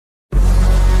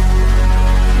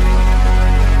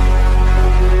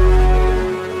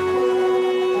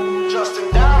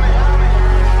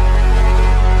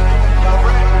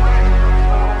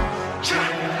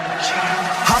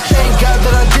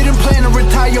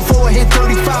I hit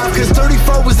 35, cause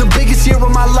 34 was the biggest year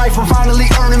of my life. I'm finally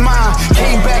earning mine.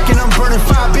 Came back and I'm burning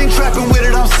fine. Been trapping with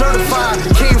it, I'm certified.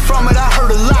 Came from it, I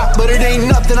heard a lot, but it ain't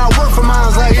nothing. I work for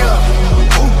mine. Like, yeah,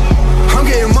 I'm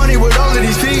getting money with all of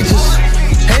these features.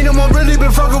 Ain't no more really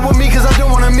been fucking with me, cause I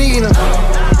don't wanna meet them.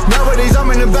 Nowadays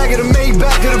I'm in the back of the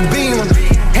Maybach of the Beamer.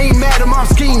 Ain't mad at my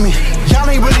scheming.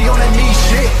 Y'all ain't really on that neat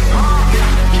shit.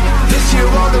 This year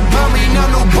all about me,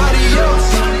 not nobody else.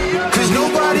 Cause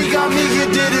nobody got me, you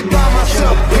did it by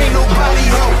myself. Ain't nobody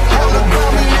help, all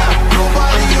about me now.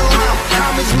 Nobody around,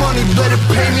 time is money, better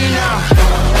pay me now.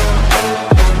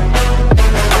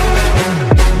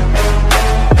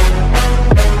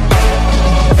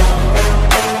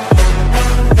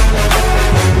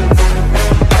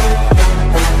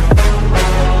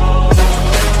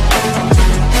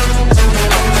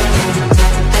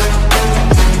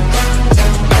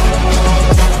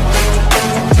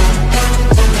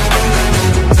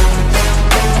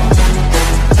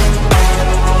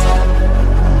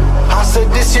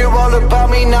 All about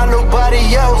me, not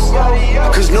nobody else.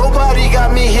 Cause nobody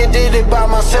got me here, did it by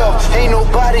myself. Ain't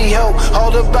nobody help,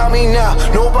 all about me now.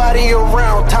 Nobody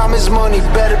around, time is money,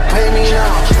 better pay me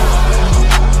now.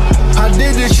 I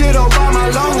did this shit all by my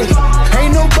lonely.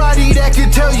 Ain't nobody that can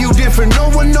tell you different, no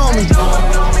one know me.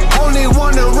 Only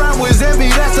one around was envy,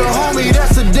 that's a homie,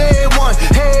 that's a dead one.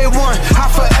 Head one,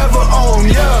 I forever own,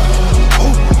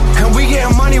 yeah. And we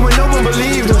getting money when no one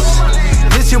believed us.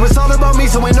 This year it's all about me,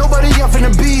 so ain't nobody up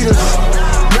finna beat us.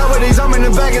 Nowadays I'm in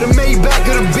the back of the Maybach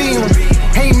of the Beamer.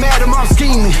 Ain't mad at my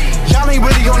scheming. Y'all ain't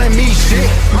really on that me shit.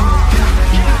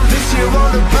 This year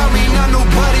all about me, not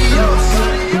nobody else.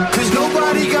 Cause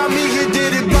nobody got me here,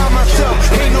 did it by myself.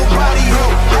 Ain't nobody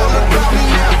help, all about me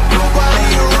now. Nobody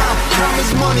around, time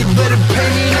is money, better pay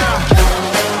me now.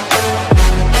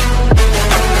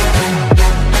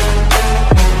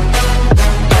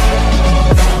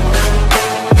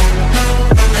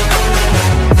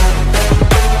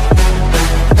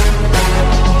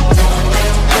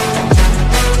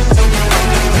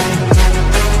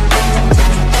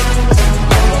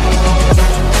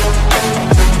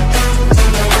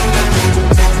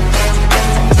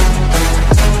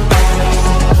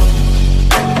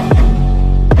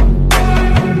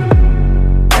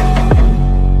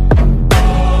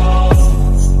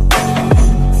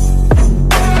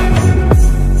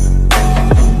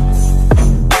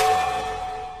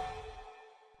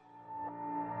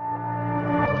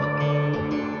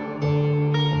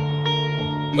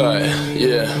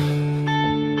 Yeah,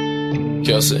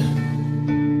 Kelsey.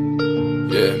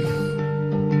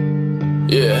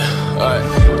 Yeah,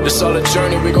 alright. It's all a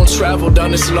journey, we gon' travel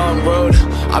down this long road.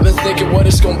 I've been thinking what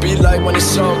it's gon' be like when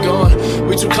it's all gone.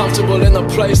 We too comfortable in the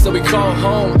place that we call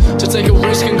home to take a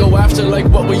risk and go after like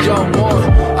what we all want.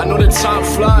 I know that time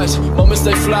flies, moments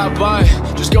they fly by.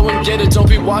 Just go and get it, don't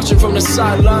be watching from the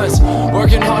sidelines.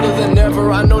 Working harder than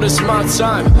ever, I know this my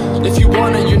time. If you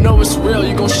want it, you know it's real,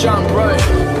 you gon' shine bright.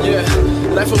 Yeah,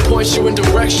 life will point you in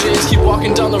directions. Keep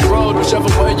walking down the road, whichever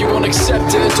way you gon'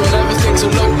 accept it. Don't ever think to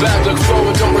look back, look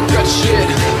forward, don't regret shit.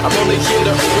 I'm only here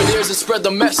to open ears and spread the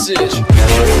message.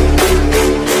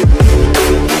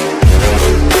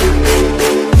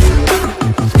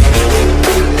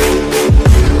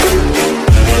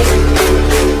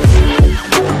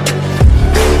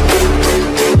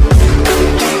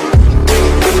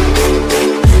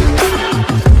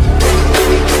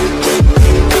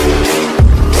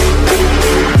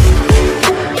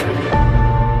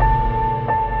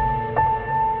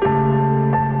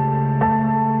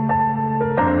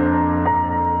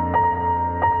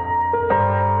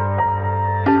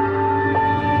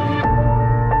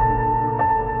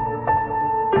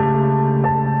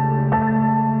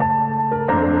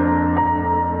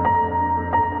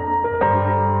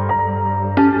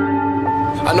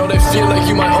 I know they feel like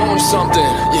you might own something,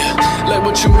 yeah. Like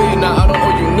what you mean, now I don't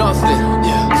owe you nothing,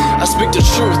 yeah. I speak the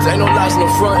truth, ain't no lies, no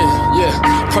frontin', yeah.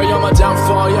 Pray on my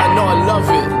downfall, yeah, I know I love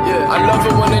it, yeah. I love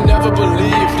it when they never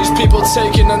believe. These people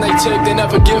taking and they take, they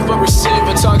never give but receive.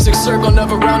 A toxic circle,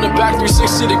 never round and back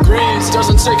 360 degrees.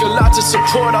 Doesn't take a lot to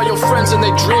support all your friends and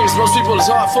their dreams. Most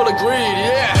people's heart full of greed,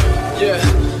 yeah.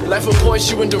 Life will point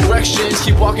you in directions.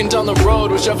 Keep walking down the road,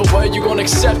 whichever way you gon'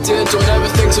 accept it. Don't ever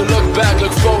think to look back,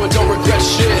 look forward, don't regret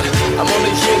shit. I'm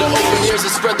only here to open ears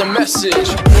and spread the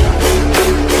message.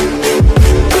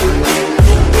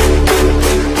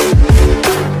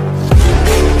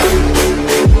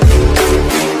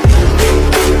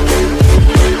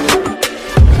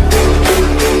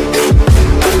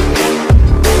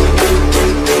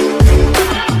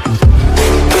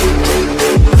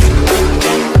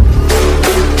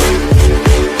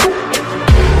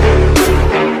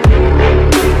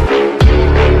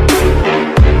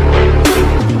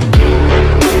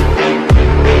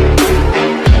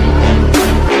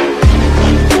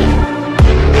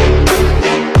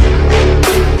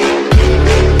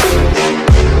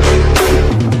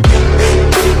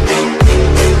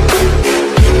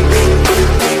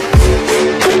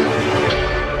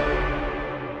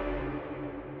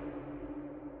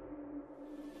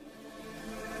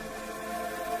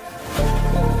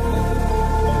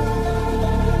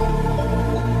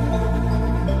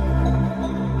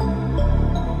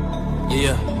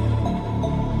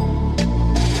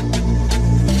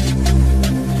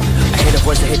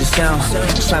 sound,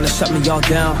 it's trying to shut me all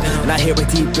down. And I hear it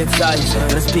deep inside,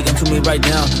 and it's speaking to me right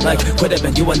now. Like, quit it,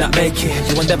 man, you will not make it,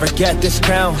 you will never get this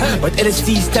crown. But it is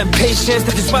these temptations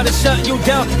that just try to shut you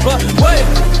down. But wait,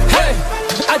 hey,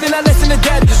 I did not listen to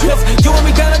that. Cause you want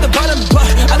me down at the bottom, but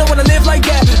I don't wanna live like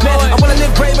that, man. I wanna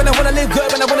live brave and I wanna live good,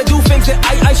 and I wanna do things that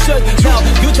I should. Now,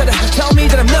 you try to tell me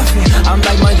that I'm nothing, I'm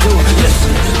like my dude.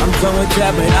 Listen, I'm done with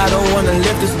that, but I don't wanna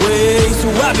live this way. So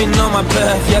I've been on my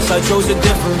path, yes, I chose a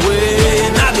different way.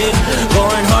 And I've been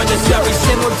going hard just every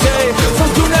single day. So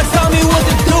do not tell me what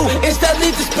to do, instead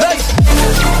leave this place.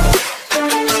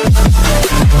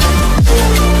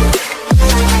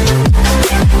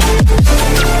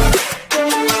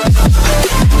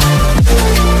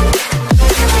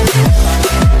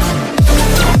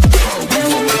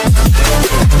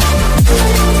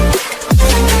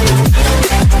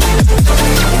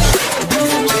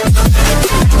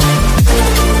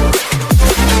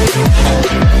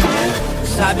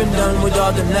 I've been done with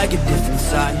all the negative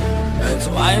inside,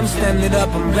 so I am standing up,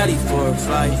 I'm ready for a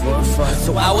fight.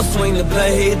 So I will swing the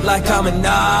blade like I'm a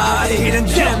knight, and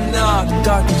damn nah,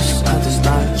 darkness, I just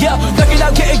lie. Yeah, fuck it,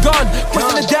 I'm getting gone,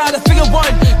 pushing it down, I figure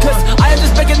one. Cause I am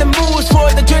just making the moves for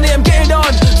the journey I'm getting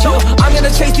on. So I'm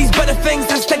gonna chase these better things,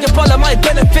 just take up all of my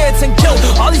benefits and kill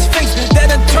all these things that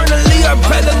internally are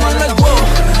better than like, whoa,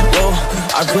 whoa,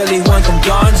 I really want them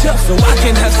gone, so I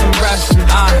can have some rest and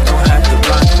I don't have to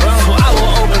run. So I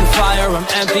will open fire, I'm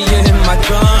emptying my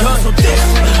gun. So this,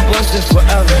 once and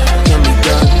forever, can be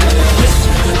done.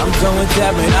 Listen, I'm done with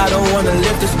that, man, I don't wanna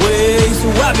live this way. So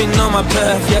I've been on my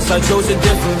path, yes, I chose a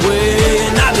different way.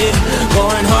 And I've been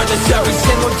going hard just every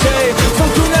single day. So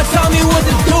do not tell me what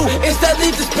to do, instead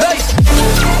leave this place.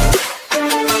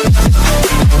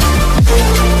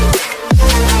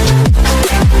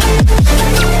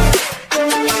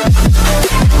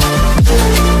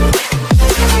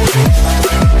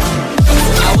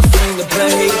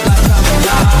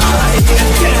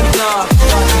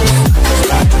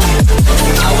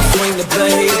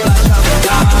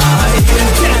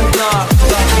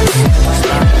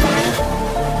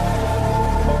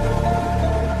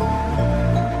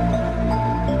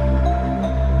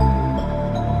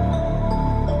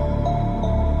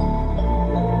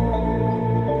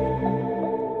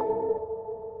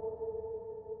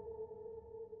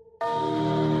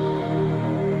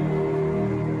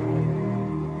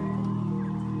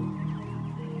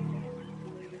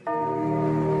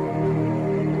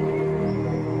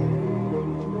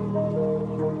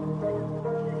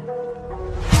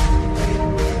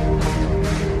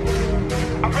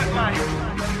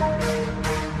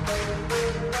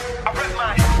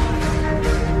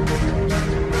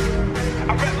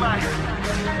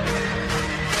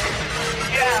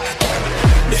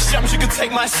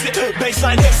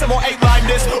 Baseline hit, some more 8-line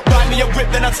this. Buy me a whip,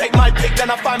 then I take my pick. Then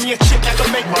I find me a chick that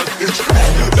can make my itch.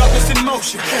 Darkness in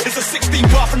motion, it's a 16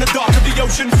 bar from the dark of the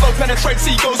ocean. Flow penetrates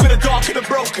egos with the dark and the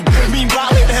broken.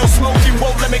 Meanwhile, in the hell smoking,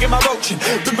 won't let me get my roaching.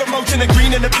 Been promoting the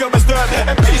green and the purest dirt.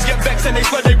 MPs get vexed and they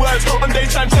swear they words. On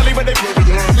daytime telly when they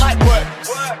light work.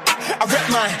 I rep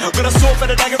mine, got a sword for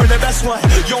the dagger in the best one.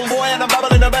 Young boy and I'm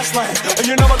babbling the best line. And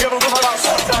you know I give a fuck about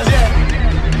sometimes,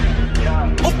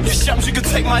 yeah. Oh, you shams, you can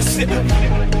take my sip.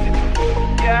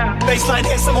 Yeah. Baseline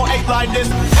hit, some more 8-line this.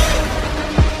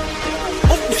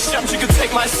 Oh, you shams, you can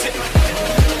take my sip.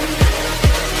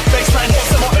 Baseline hit,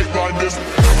 some more 8-line this.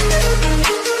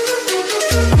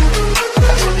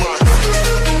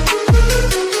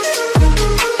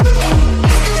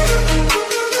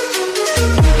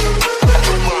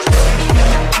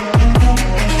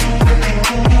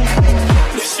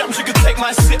 You shams, you can take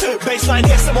my sip. Baseline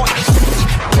hit, some more.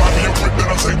 Then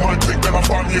I take my pick, then I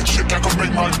find me a chick that can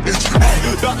make my itch.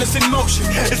 Darkness in motion,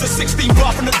 it's a 16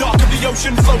 bar from the dark of the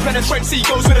ocean. Flow penetrates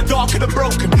egos with the dark and the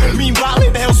broken. Meanwhile,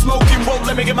 in the hell smoking, won't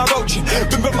let me get my roaching.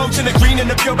 Been promoting the green and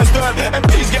the purest dirt.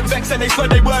 MPs get vexed and they swear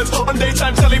they words. On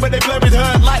daytime telly when they blur with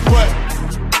her, light work.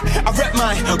 I rep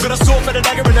mine, got a sword for the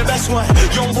dagger in the best one.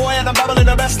 Young boy and I'm babbling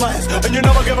the best lines. And you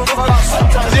know I give a fuck about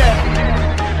sometimes,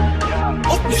 yeah.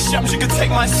 Oh, you shams, you can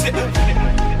take my sip.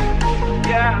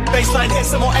 Yeah. Baseline hit,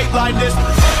 some more 8-line this.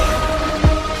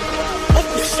 Oh,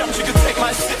 you shams, you can take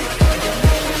my sip.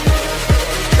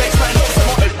 Baseline hit, some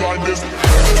more 8-line this.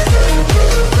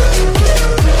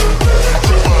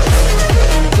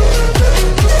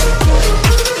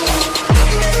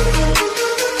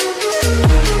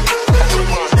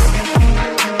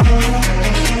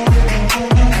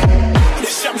 You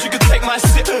shams, you can take my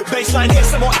sip. Baseline hit,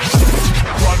 some more.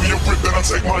 Find me a whip, then I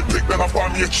take my pick, then I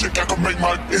find me a chick that can make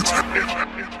my itch.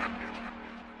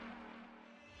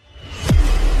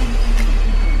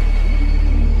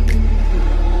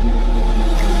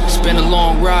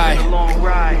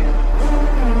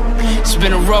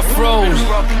 been a rough road.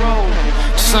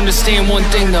 Just understand one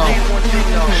thing though,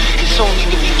 it's only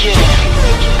the beginning.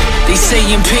 They say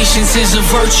impatience is a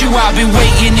virtue. I've been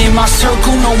waiting in my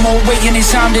circle. No more waiting,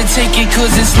 it's time to take it, cause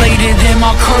it's later than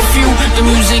my curfew. The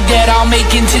music that I'm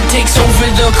making takes over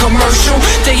the commercial.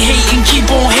 They hate and keep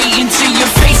on hating till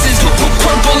your face is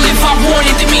purple. If I want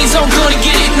it, that means I'm gonna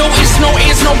get it. No ifs, no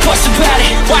ands, no buts about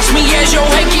it. Watch me as your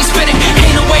head keeps spinning.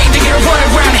 Ain't no way to get a run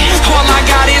around it. All I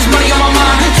got is money on my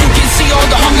mind. You can see all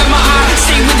the hunger in my eye.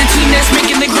 Stay with the team that's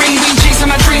making the green. We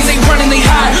chasing our dreams, they running, they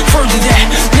hide. Further that,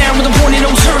 now with the point and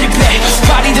no turning back.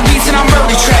 Body the beats and I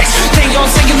murder tracks. They all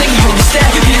saying they heard us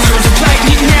that. These words are black.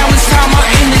 Now it's time I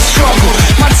end this struggle.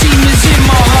 My team is in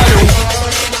my huddle.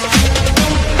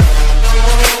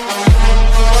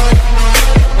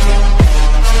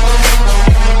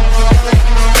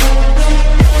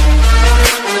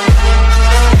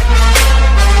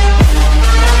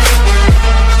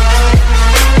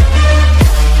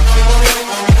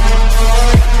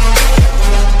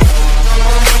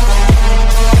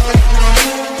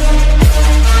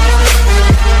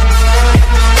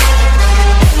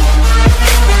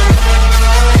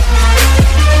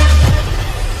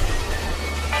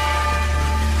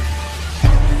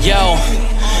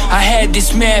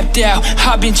 This mapped out,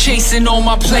 I've been chasing all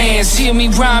my plans. Hear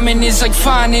me rhyming, it's like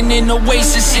finding an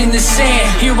oasis in the sand.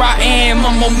 Here I am,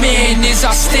 I'm a man as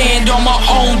I stand on my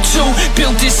own too.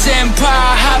 Built this empire,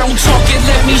 I don't talk it,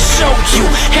 let me show you.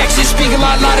 Actions speak a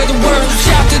lot of the word.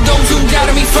 Shout to those who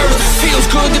doubted me first. Feels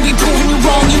good to be proving you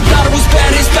wrong. You thought it was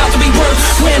bad, it's about to be worse.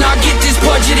 When I get this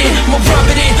budget in, I'ma rub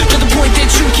it in to the point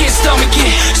that you can't stomach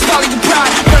it. Swallow the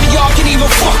pride, none of y'all can even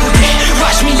fuck with it.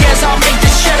 Watch me as I make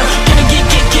this cheddar. Gonna get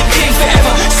big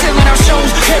forever. Selling our shows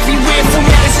everywhere from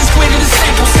Madison Square to the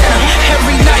Staples Center.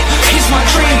 Every night, it's my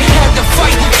dream. Had to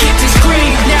fight, get this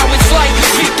green. Now it's like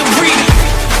victory.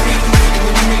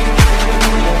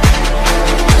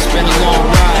 It's been a long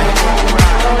ride.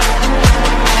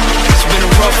 It's been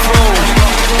a rough road.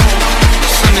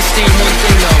 Just understand one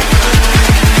thing though.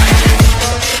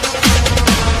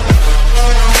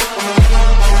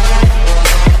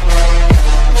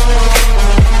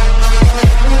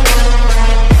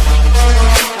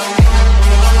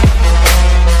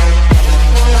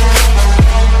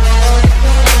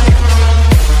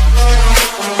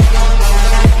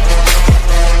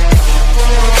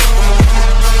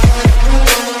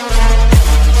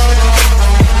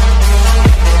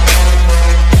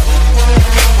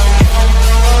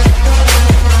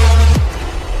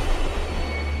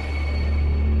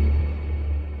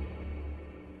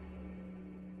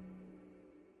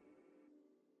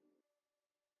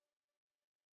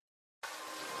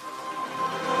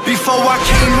 Before I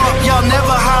came up, y'all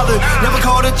never hollered, never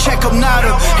called a check up,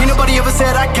 nada. Ain't nobody ever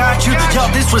said I got you,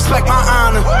 y'all disrespect my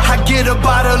honor. I get a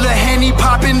bottle of Henny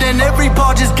poppin', then every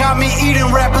bar just got me eating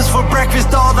rappers for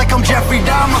breakfast, all like I'm Jeffrey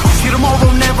Dahmer. See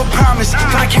tomorrow, never promise,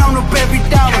 gotta count up every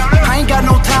dollar. I ain't got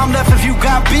no time left, if you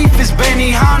got beef, it's Benny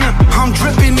Hanna. I'm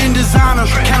dripping in designer,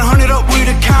 kinda hunt it up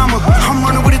with a comma. I'm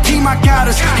running with a team, I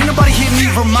got us, ain't nobody hit me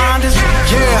reminders.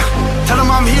 Yeah, tell them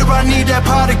I'm here, I need that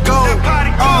pot of gold.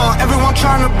 Everyone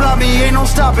trying to block me, ain't no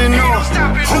stopping, no.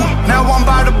 Now I'm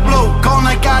by the blow, gone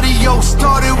like adios.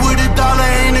 Started with $1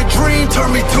 and a dream,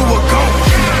 turned me to a goat.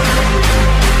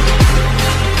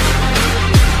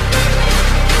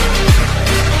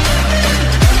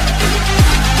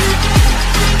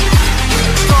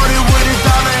 Started with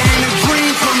 $1 and a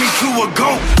dream, turned me to a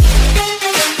goat.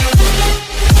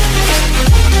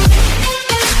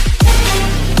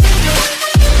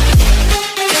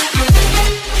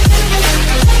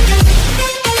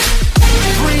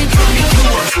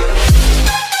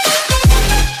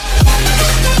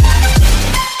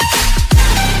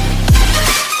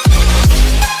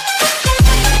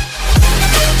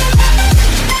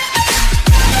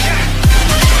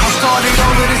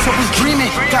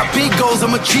 Big goals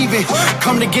I'm achieving.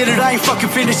 Come to get it, I ain't fucking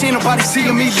finished. Ain't nobody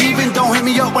seeing me leaving. Don't hit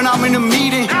me up when I'm in a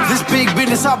meeting. This big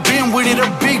business, I've been with it. A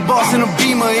big boss in a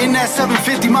Beamer. In that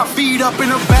 750, my feet up in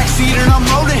the backseat and I'm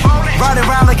rolling. Riding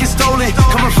around like it's stolen.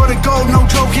 Coming for the gold, no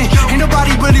joking. Ain't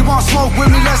nobody really want smoke with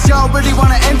me. Unless y'all really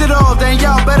wanna end it all, then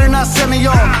y'all better not send me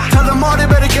off. Tell them all they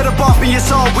better get up off me.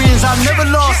 It's all wins. I never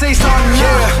lost, they starting,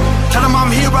 yeah. Tell them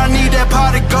I'm here, I need that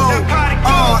pot of gold.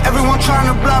 Everyone trying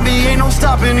to block me, ain't no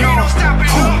stopping, no.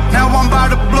 Now I'm by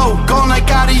the blow, gone like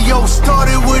adios.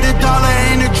 Started with $1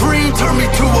 and a dream, turned me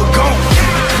to a goat.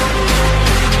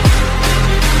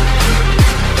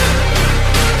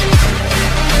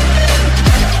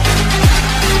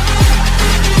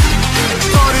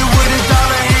 Started with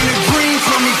 $1 and a dream,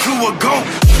 turned me to a goat.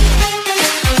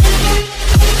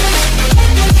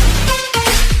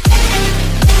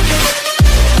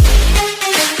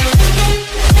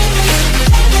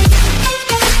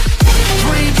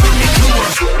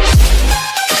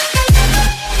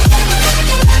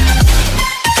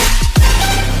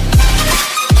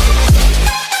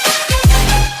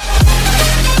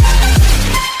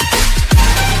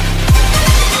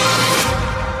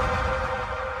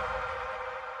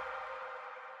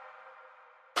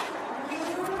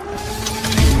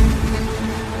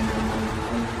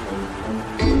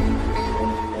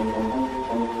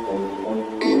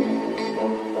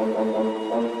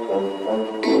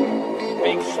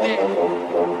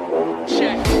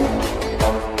 Check.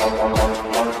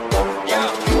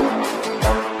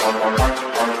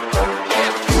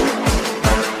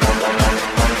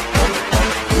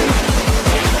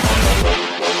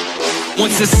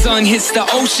 Once the sun hits the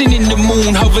ocean and the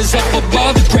moon hovers up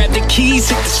above, grab the keys,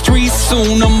 hit the streets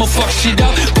soon, I'ma fuck shit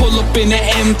up. Pull up in the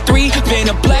M3, van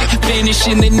of black, vanish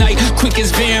in the night, quick as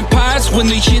vampires when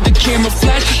they hear the camera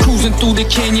flash. Cruising through the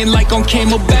canyon like on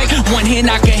Camelback, one hand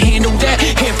I can handle that,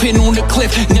 hairpin on the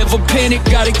cliff, never panic,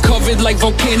 got it covered like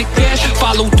volcanic ash.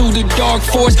 Follow through the dark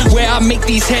forest where I make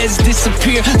these heads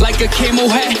disappear like a camel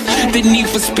hat. The need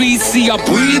for speed, see I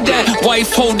breathe that,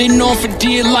 wife holding on for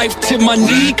dear life to my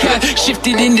kneecap.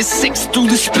 Shifted into 6 through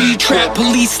the speed trap.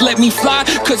 Police let me fly,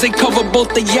 cause they cover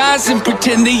both the eyes and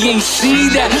pretend they ain't see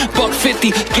that.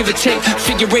 $150, give or take,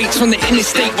 figure eights from the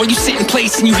interstate. While you sit in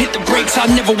place and you hit the brakes, I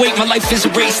never wait, my life is a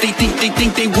race. They think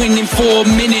they winning for a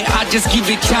minute, I just give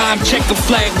it time. Check the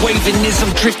flag waving as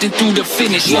I'm drifting through the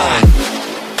finish line.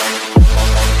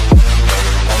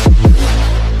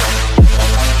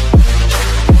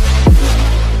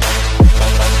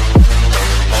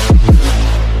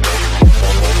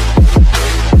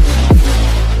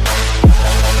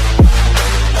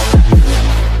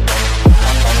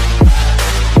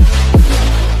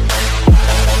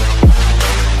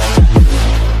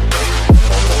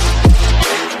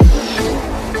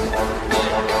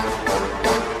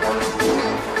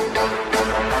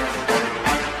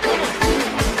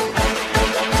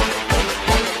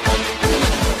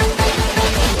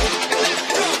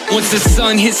 Once the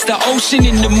sun hits the ocean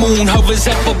and the moon hovers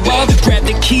up above, grab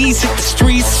the keys, hit the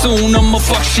streets soon, I'ma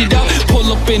fuck shit up. Pull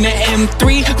up in the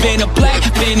M3, van of black,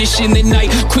 vanish in the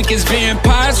night, quick as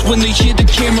vampires when they hear the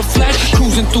camera flash.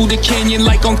 Cruising through the canyon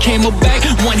like on Camelback,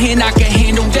 one hand I can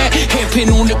handle that,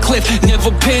 hairpin on the cliff,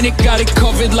 never panic, got it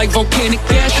covered like volcanic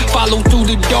ash. Follow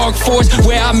through the dark forest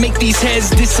where I make these heads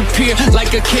disappear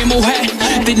like a camel hat.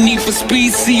 The need for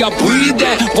speed, see I breathe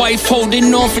that, wife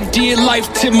holding on for dear life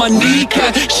to my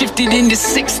kneecap. Shifted into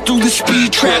 6 through the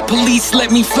speed trap. Police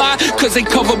let me fly, cause they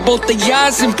cover both the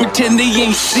eyes and pretend they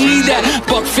ain't see that.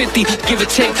 $150, give or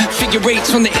take, figure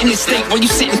eights from the interstate. While you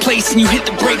sit in place and you hit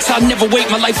the brakes, I never wait,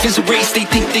 my life is a race. They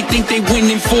think they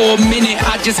winning for a minute,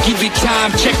 I just give it time.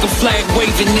 Check the flag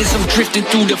waving as I'm drifting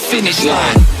through the finish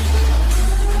line.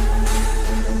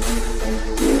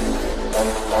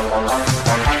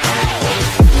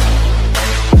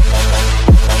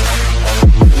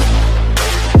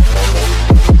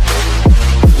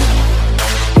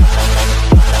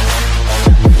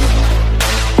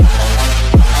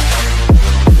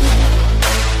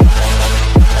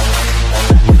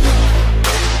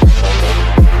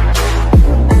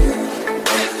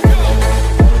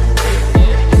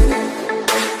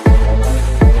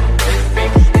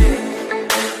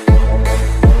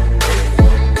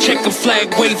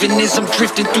 Flag waving as I'm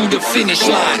drifting through the finish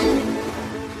line.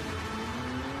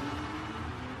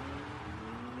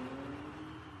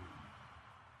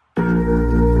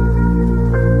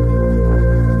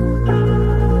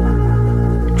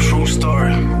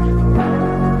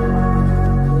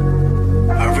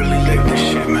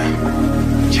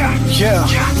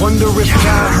 Wonder if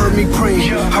God heard me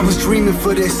praying. I was dreaming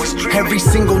for this every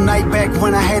single night back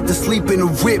when I had to sleep in a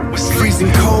whip.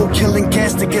 Freezing cold, killing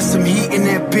gas to get some heat in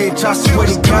that bitch. I swear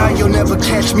to God, you'll never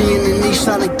catch me in the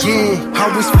Nissan again.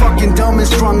 I was fucking dumb and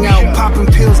strung out, popping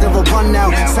pills never run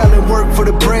out. Selling work for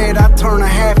the bread, I turn a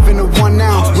half into 1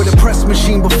 ounce. With a press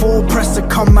machine before press to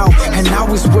come out. And I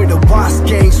was with the Wasp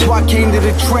gang, so I came to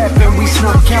the trap and we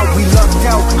snuck out. We lucked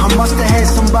out, I must have had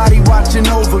somebody watching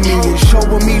over me and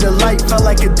showing me the light. Felt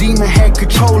like a demon had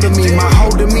control of me. My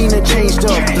whole demeanor changed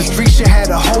up, the street shit had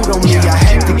a hold on me. I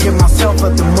had to get myself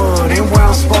out the mud and where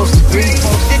I'm supposed to be.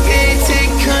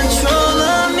 Take control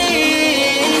of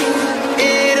me.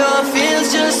 It all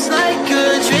feels just like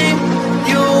a dream.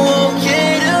 You won't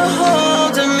get a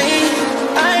hold of me.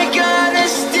 I gotta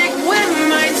stick with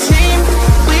my team.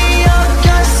 We all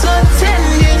got some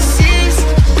tendencies.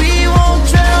 We won't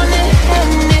drown in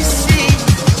Hennessy.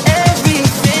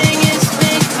 Everything is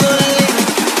make-believe.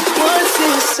 What's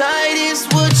inside is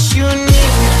what you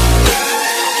need.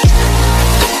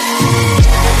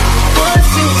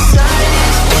 What's inside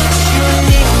is what you need.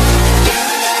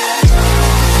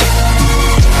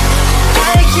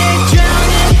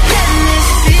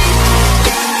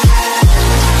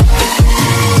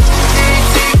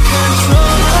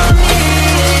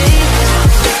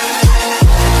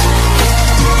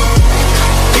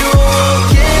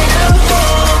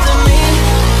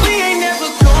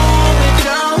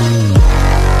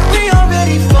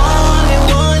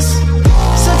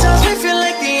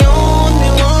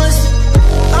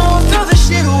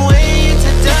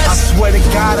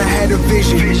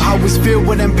 was filled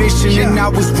with ambition, and I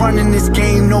was running this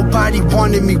game. Nobody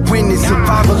wanted me winning.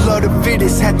 Survival of the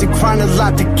fittest, had to grind a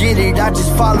lot to get it. I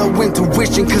just follow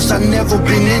intuition, cause I never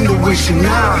been into wishing.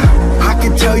 Nah, I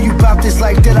can tell you about this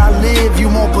life that I live, you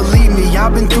won't believe me.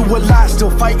 I've been through a lot,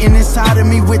 still fighting inside of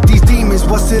me with these demons.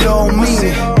 What's it all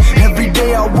mean? Every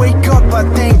day I wake up, I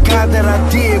thank God that I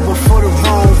did, but for the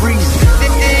wrong reason.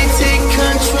 They take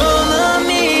control of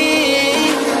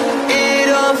me. It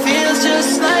all feels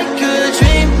just like a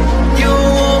dream. You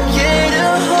won't get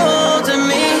a hold of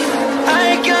me.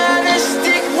 I gotta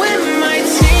stick with my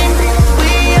team.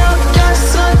 We all got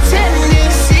some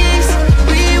tendencies.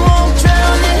 We won't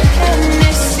drown in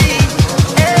Hennessy.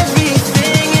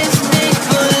 Everything is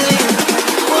make-believe.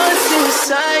 What's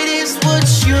inside is what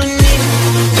you need.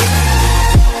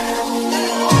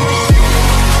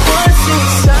 What's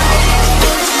inside is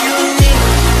what you need.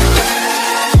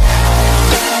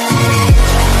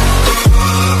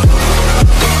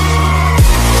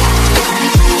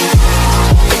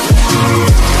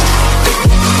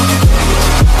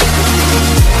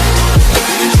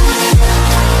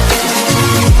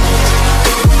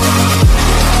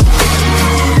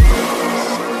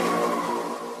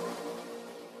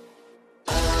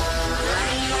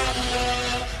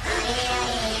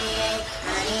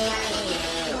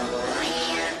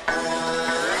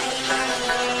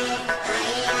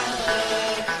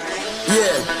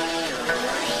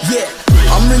 Yeah,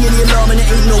 I'm ringing the alarm and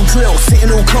it ain't no drill. Sitting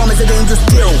all calm is a dangerous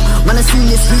deal. Man, I seen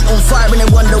this heat on fire and they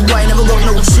wonder why I never got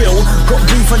no chill. Got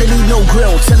beef, I don't need no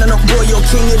grill. Telling up, boy, you're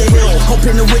king of the hill. Hop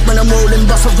in the whip when I'm rolling,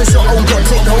 bust off the shot, oh God,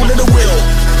 take hold of the wheel.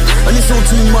 And it's all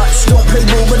too much, don't play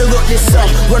ball, but I got this up.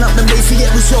 Run up the bass,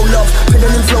 yeah, we show love.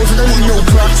 Pedaling flows, I don't need no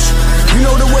clutch. You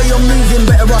know the way I'm moving,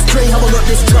 better ask Trey how I got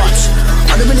this touch.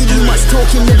 I don't really do much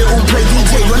talking, let it all play.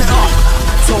 DJ, run it up.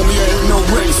 Told me it ain't no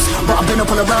race, but I've been up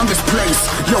all around this place.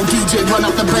 Yo, DJ, run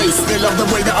up the bass. They love the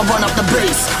way that I run up the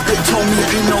bass. They told me it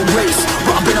ain't no race,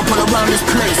 but I've been up all around this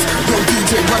place. Yo,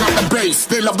 DJ, run up the bass.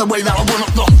 They love the way that I run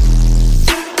up the...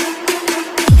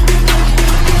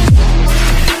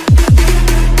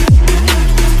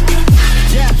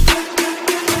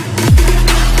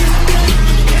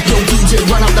 Yo, DJ,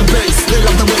 run up the bass. They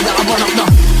love the way that I run up the...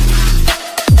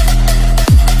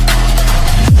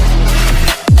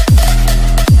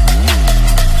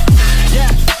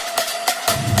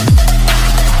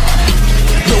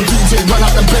 Run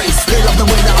up the bass, they love the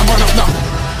way that I run up the...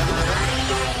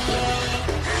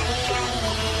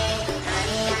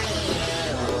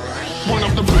 Run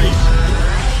up the bass.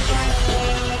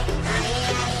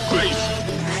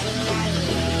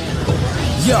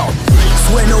 Yo,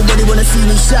 swear nobody wanna see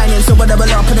me shining, so I double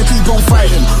up and I keep on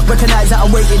fighting. Recognize that I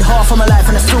waited half of my life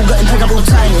and I still got impeccable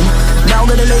timing. Now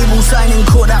that the label signing,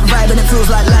 caught that vibe and it feels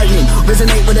like lightning.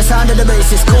 Resonate with the sound of the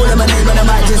bassist, call them a name and I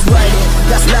might just write it.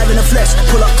 That's live in the flesh,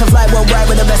 pull up to fly worldwide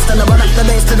with the best. And I run up the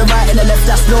bass to the right and the left.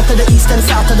 That's north to the east and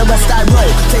south to the west I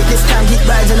roll. Take this time, keep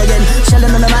rising again.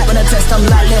 Shelling on the mic when I test, I'm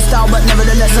like their style, but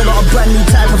nevertheless I got a brand new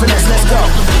type of finesse, let's go.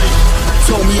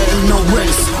 Told me it ain't no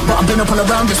race, but I've been up all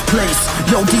around this place.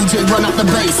 Yo, DJ, run up the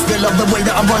bass. They love the way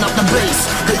that I run up the bass.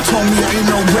 They told me it ain't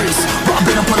no race, but I've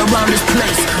been up all around this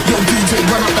place. Yo, DJ,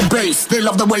 run up the bass. They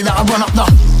love the way that I run up the...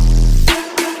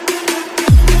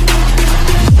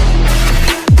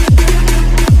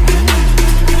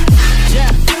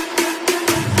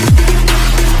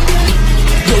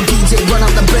 Yo, DJ, run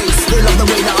up the bass. They love the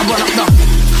way that I run up the...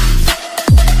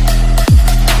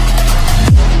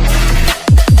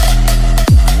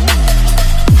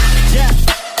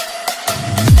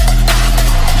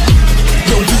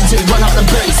 Run up the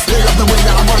bass, they love the way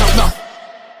that I run up the...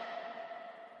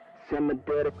 Send me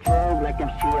to the club like I'm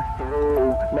shit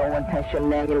through. No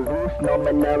intention, hanging loose, no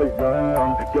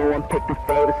mannerism. Yo, I'm picking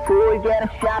favorite food, get a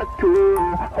shot or two.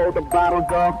 Hold the bottle,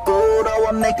 go food, oh,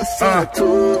 I make a scene or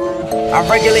two. I'm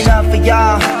regularly up for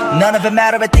y'all. None of it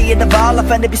matter at the end of all. I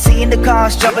finna be seeing the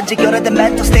cars jumping to go to the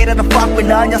mental state of the fuck with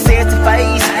none. Y'all say it's a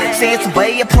phase, say it's a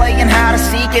way of playing, how to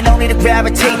seek and only to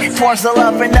gravitate towards the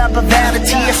love and up of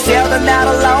vanity. I still not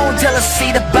alone till I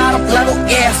see the bottom level.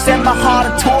 Yeah, send my heart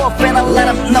a tour, finna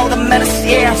let them know the menace.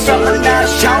 Yeah, something not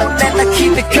shown, then I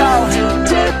keep it going.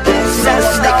 Says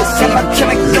stars in my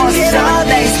chemical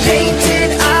sundays,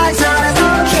 painted eyes on it,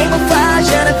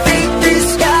 camouflage and a fake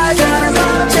disguise on it,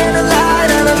 turn the light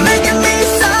on it, making me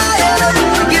silent,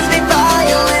 gives me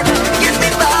violent,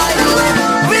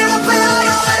 real feel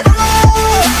on it.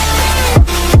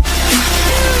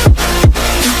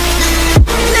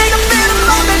 Nigga feel the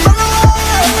moment,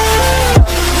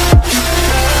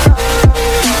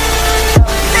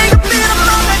 nigga feel the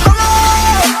moment,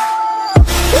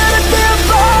 let it feel.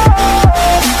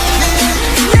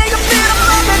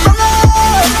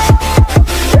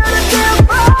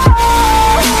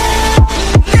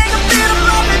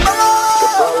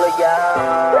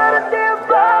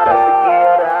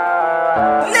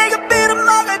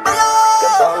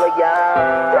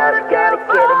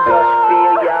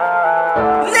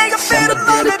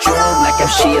 Like I'm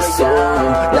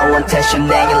Jstn, no one touch your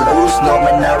name and lose, no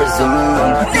Mandrazo.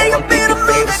 No one pick your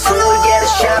favorite song, get a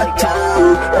shot or two.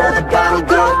 All the bottle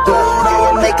go gold, no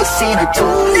one make a scene or two.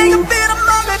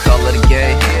 Call it a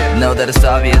gay, know that it's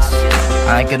obvious.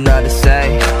 I ain't got nothing to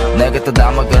say, never to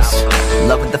damagas.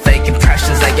 Loving the fake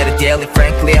impressions, I get it daily.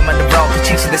 Frankly, I'm on the road,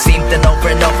 chasing the same thing over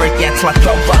and over again till I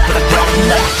throw up with a grown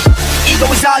nut. Ego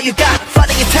is all you got,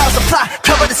 funny your tales of plot.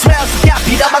 Cover the smells you got,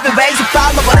 beat up every ways you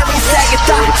follow. Whatever you say, you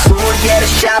thought. So get a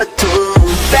shot or two.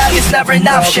 Failure's never an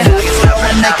option.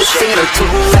 Make a scene or two.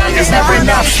 Failure's never an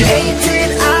option.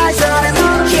 Painted eyes on him,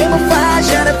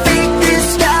 camouflage on a big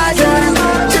disguise on him.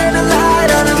 Turn the light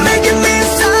on him, making me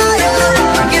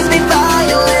silent. Gives me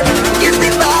violent, gives me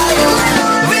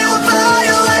violent, real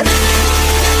violent.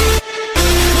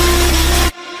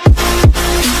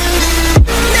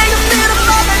 Nigga feel the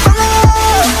moment below.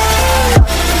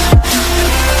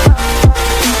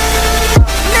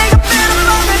 Nigga feel the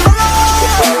moment below.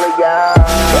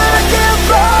 But I can't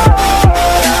fall.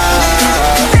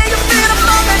 Nigga feel the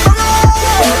moment below.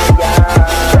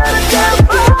 But I can't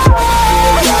fall.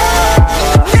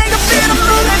 Nigga feel the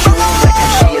moment below. Like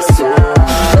I'm Jstn,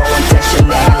 no one touch your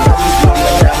name, lose no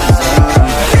Mandrazo.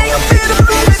 Nigga feel the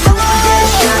moment below. Get a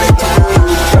shot or two.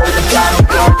 Hold the bottle,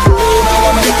 go cool, no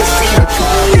one make a scene or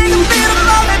two. Nigga feel the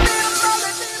moment.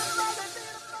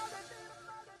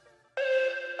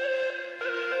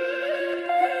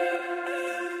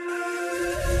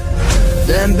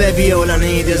 Then baby all I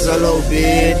need is a little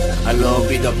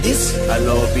bit of this, a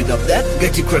little bit of that.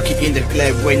 Get you quirky in the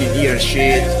club when you hear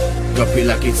shit. Drop it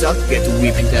like it's hot, get to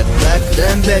whipping that black.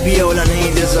 Then baby all I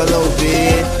need is a little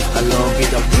bit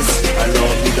of this, a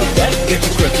little bit of that. Get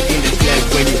you quirky in the club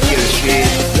when you hear shit.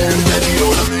 Then baby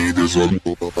all I need is a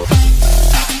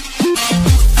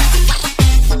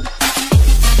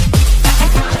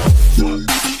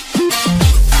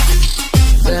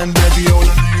Then baby all I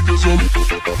need is a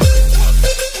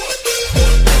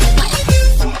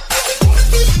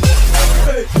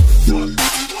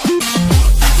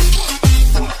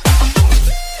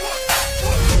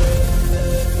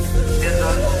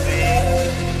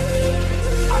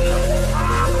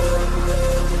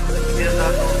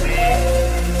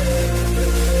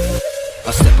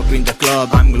I step up in the club,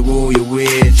 I'm gonna woo you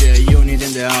with the unit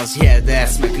in the house, yeah,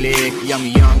 that's my clique. I'm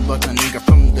young, but a nigga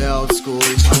from the old school.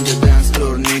 On the dance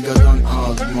floor, nigga, don't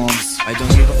hold mobs. I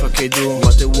don't give a fuck, I do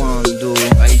what I want to do.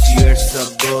 8 years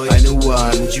up, boy, I don't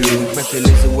want you. Better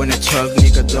listen when I talk,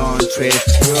 nigga, don't trip.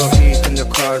 You're heat in the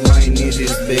car, my need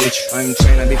is bitch. I'm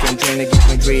tryna get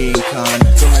my drink on.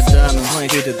 So my diamond, my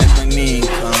hit it at my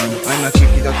mink on. I'ma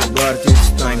kick it out the bar,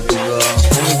 it's time to go.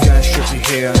 Let me get shit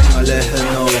here, I'll let her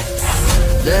know.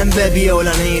 Then baby all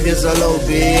I need is a little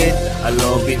bit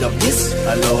of this,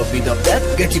 a little bit of that.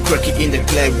 Get you quirky in the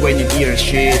club when you hear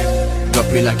shit. Drop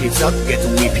it like it's hot, get to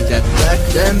whip it that back.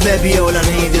 Then baby all I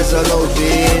need is a little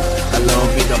bit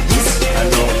of this, a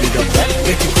little bit of that.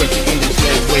 Get you quirky in the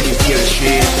club when you hear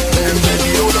shit. Then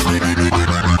baby all I need.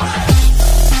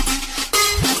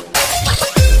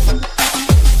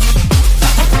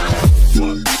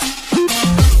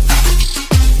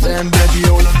 Then baby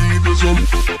all I need is a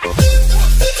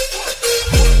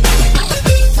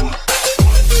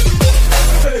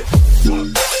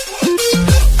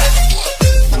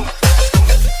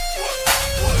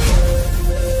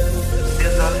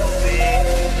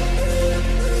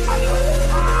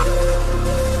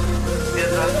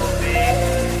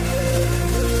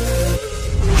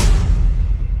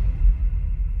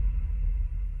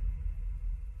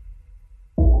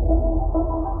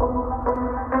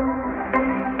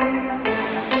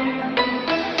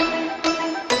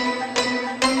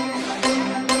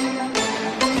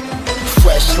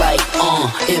like,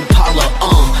 Impala,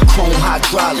 chrome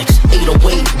hydraulics,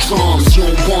 808 drums, you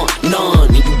don't want none,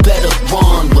 and you better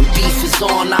run. When beef is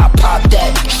on, I pop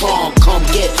that trunk, come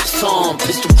get some,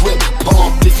 pistol grip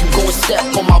pump, if you gon' step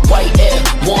on my white Air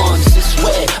Ones, it's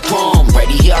wet, rum,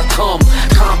 ready, here I come,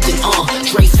 Compton,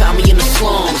 Dre found me in the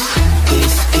slums.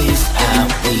 This is how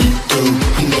we do,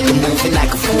 we make a move and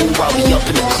act a fool while we up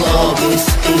in the club. This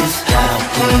is how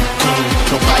we do,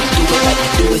 nobody do it like we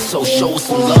do it, so show us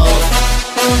some love.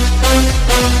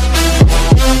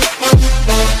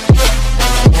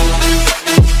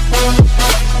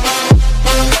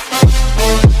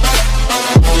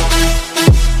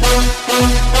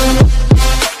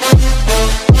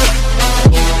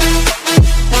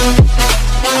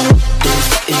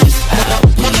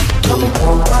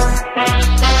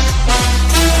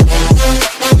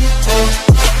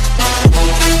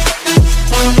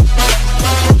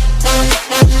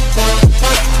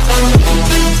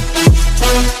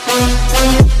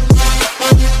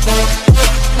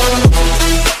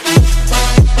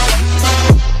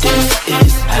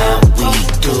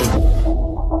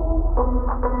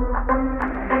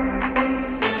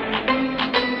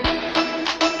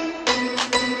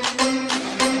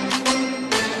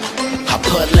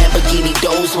 Put Lamborghini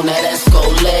doors on that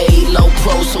Escalade. Low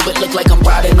pro, so it look like I'm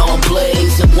riding on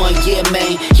blades. In 1 year,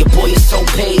 man, your boy is so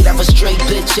paid. Have a straight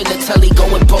bitch in the telly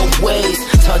going both ways.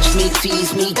 Touch me,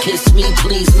 tease me, kiss me,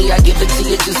 please me. I give it to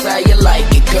you just how you like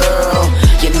it, girl.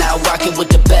 You're now rocking with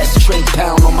the best. Straight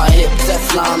pound on my hip,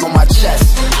 Teflon on my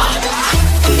chest.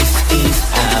 This is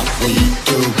how we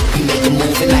do. We make a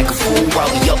move and act a fool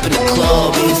while we up in the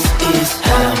club. This is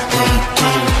how we do.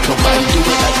 Nobody do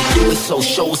it like we do it, so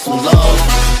show us some love.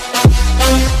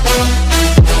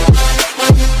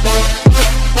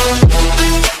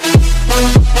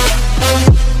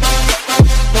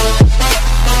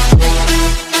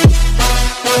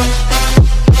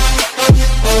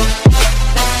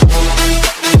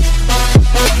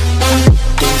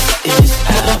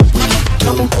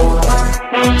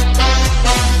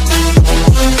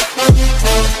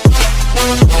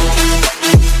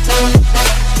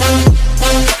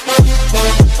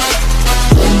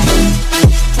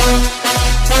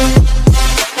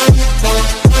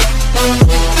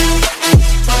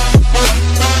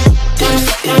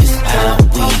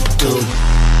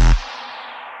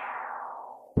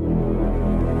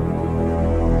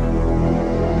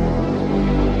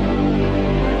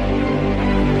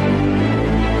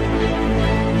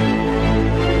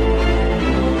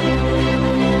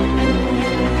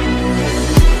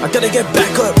 Get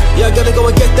back up, yeah, I gotta go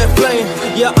and get that flame.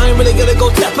 Yeah, I ain't really gonna go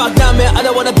tap out now, man. I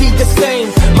don't wanna be the same.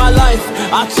 My life,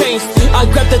 I changed, I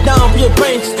grabbed it down,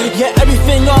 rearranged. Yeah,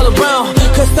 everything all around,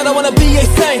 cause I don't wanna be a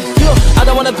saint. I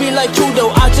don't wanna be like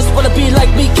judo, I just wanna be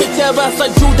like me. Kick their ass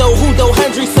like judo, Hudo,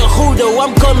 Hendrix and Hudo.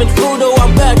 I'm coming through though,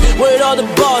 I'm back with all the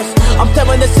bars. I'm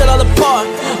tearing this shit all apart.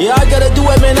 Yeah, I gotta do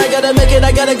it, man, I gotta make it,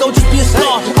 I gotta go just be a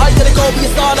star. I gotta go be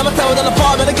a star, I'ma tear it all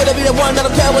apart. Man, I gotta be the one, I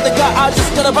don't care what they got. I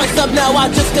just gotta rise up now, I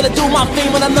just gotta do my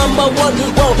thing when I'm #1.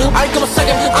 Whoa, I ain't coming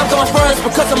second, I'm coming first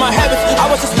because of my habits. I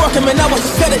was just working, man, I was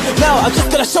just get it. Now I just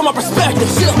gotta show my perspective.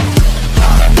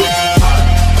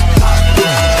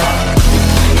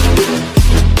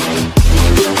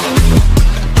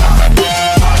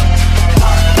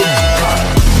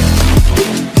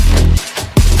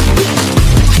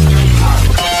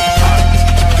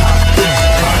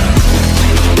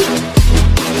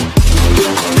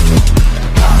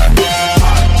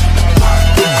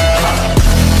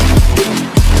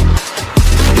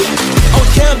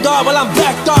 Well, I'm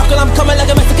back dark and I'm coming like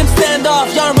a Mexican standoff.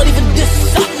 Y'all ain't ready for this.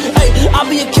 Hey, I'll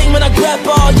be a king when I grab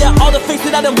all. Yeah, all the things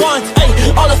that I didn't want. Hey,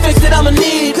 all the things that I'ma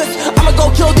need. Cause I'ma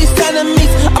go kill these enemies.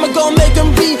 I'ma go make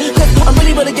them be. Cause I'm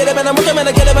really gonna get it, man. I'm working, man.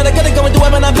 I get it, man. I gotta go and do it,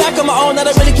 man. I'm back on my own. I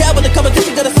don't really care what the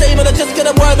competition gonna say, man. I just get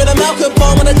a word, man. I'm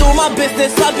L.Kaison when I do my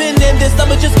business. I've been in this.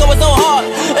 I'ma just go so hard.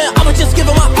 And I'ma just give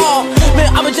it my all.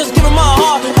 Man, I'ma just give it my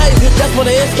heart. Hey, that's what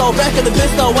it is, though. Back in the biz,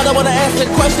 though. I don't wanna answer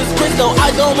questions, Chris, though. I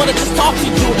don't wanna just talk to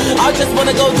you. I just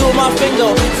wanna go do my thing,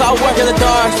 though. So I work in the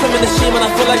dark, swim in the sheet when I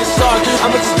feel like a shark.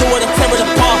 I'ma just do it and tear it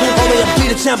apart. Only to be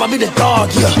the champ, I'll be the dog,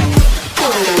 yeah.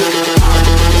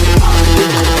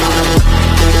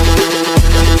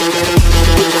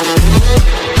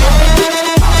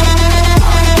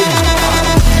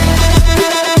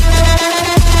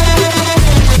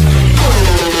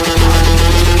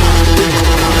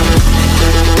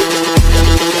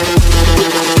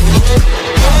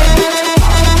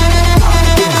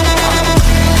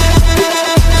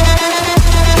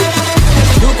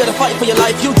 For your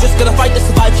life, you just gonna fight to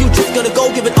survive. You just gonna go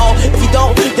give it all. If you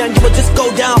don't, then you will just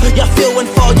go down. Yeah, feel and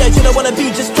fall. Yeah, you don't wanna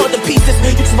be just torn to pieces.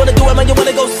 You just wanna do it, man. You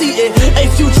wanna go see it. A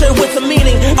future with some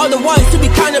meaning. Otherwise, to be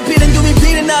kinda beaten, you'll be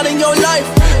bleeding out in your life.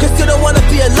 Cause you don't wanna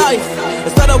be alive.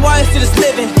 It's not a wise to just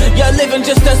living. Yeah, living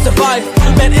just to survive.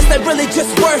 Man, is that really just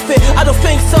worth it? I don't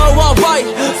think so. Alright,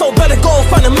 so better go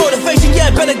find the motivation. Yeah,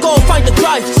 better go find the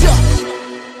drive.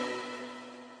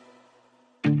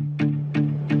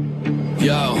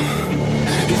 Yo.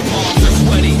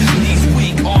 These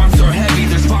weak arms are heavy.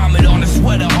 There's vomit on his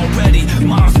sweater already.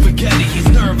 Mom's spaghetti, he's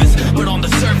nervous, but on the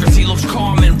surface he looks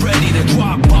calm and ready to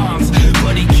drop bombs.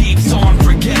 But he keeps on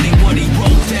forgetting what he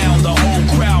wrote down. The whole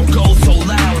crowd goes so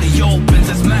loud. He opens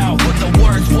his mouth, but the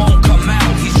words won't come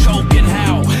out. He's choking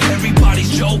how?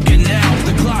 Everybody's joking now.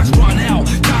 The clock's run out,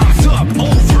 time's up,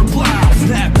 over, blow.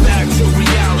 Snap back to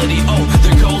reality.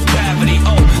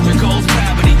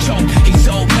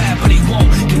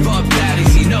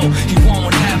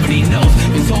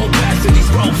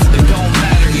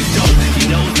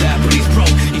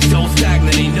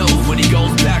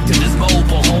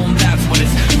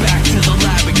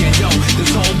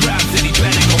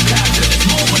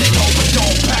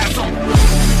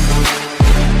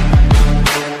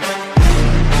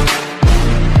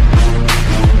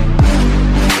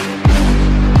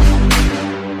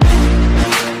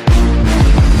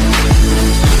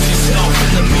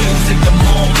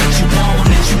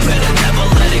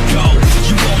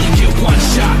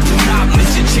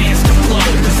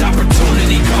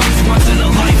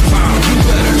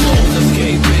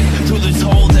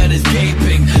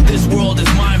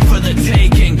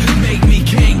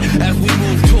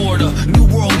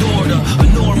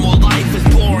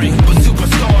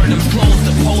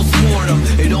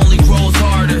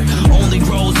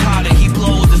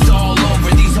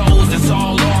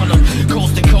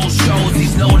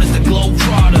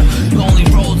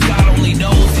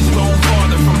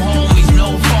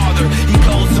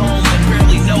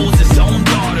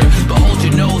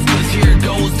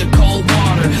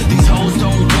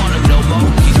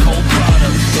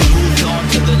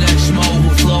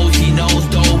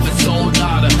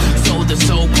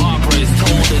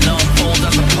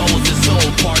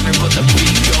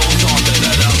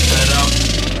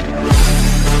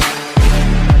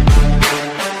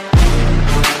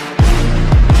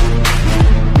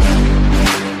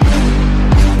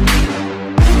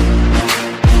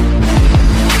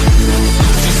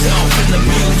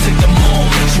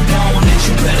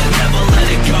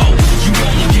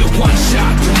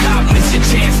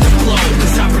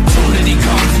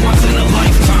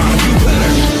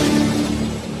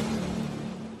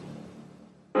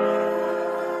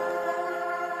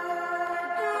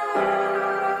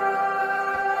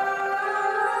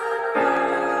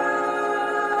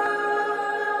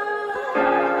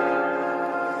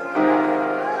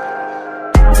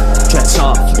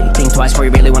 twice before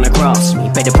you really wanna cross me.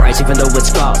 Pay the price even though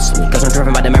it's costly, cause I'm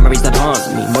driven by the memories that haunt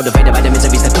me. Motivated by the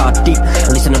miseries that cut deep.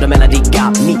 At least I know the melody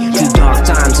got me. Through dark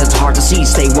times it's hard to see.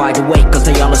 Stay wide awake cause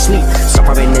they all asleep.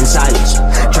 Suffering in silence,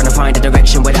 trying to find a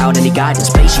direction without any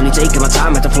guidance. Patiently taking my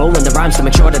time at the flow and the rhymes to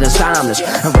make sure that it's timeless.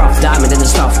 A rough diamond in a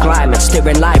tough climate,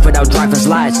 steering life without driver's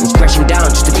license. Crashing down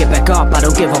just to get back up, I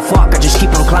don't give a fuck, I just keep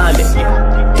on climbing.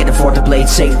 Can't afford to play it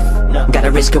safe,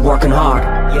 gotta risk it working hard.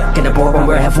 Get aboard when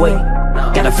we're halfway,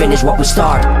 gotta finish what we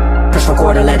start. Press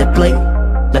record and let it play,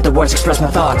 let the words express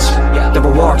my thoughts. The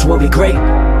rewards will be great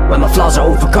when my flaws are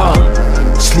overcome.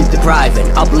 Sleep depriving,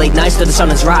 up late nights till the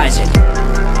sun is rising.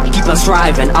 Keep on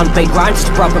striving, unpaid grind is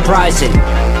the proper pricing.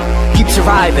 Keep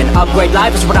surviving, upgrade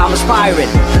life is what I'm aspiring.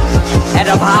 Head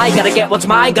up high, gotta get what's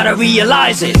mine, gotta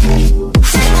realize it.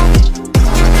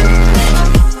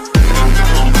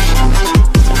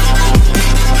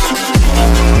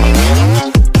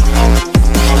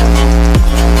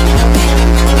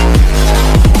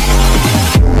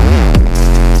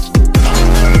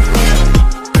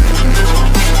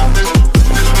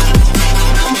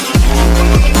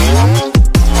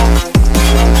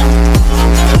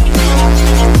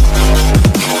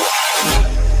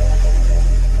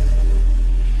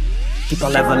 Keep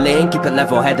on leveling, keep it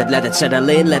level-headed, let it settle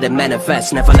in, let it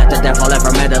manifest. Never let the devil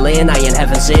ever meddle in, I ain't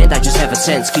heaven sent, I just have a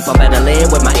sense. Keep on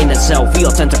meddling with my inner self, we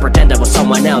all tend to pretend it was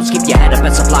someone else. Keep your head up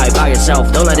and supply by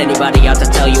yourself, don't let anybody out to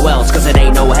tell you else, cause it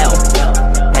ain't no help.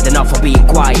 Had enough of being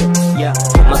quiet,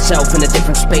 put myself in a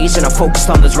different space and I focused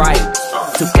on this right.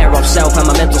 Took care of self and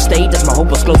my mental state as my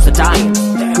hope was close to dying.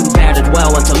 Couldn't bear it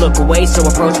well and to look away, so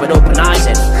approach with open eyes.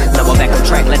 And now I'm back on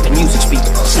track, let the music speak.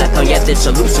 Slept on yet it's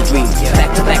a lucid dream.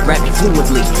 Back to back rapping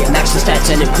fluently, max the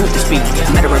stats and improve the speed.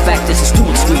 Matter of fact, this is too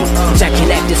extreme. Exact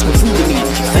connect, this was true to me.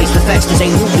 Face the facts, this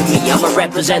ain't new to me. I'ma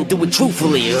represent, do it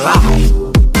truthfully.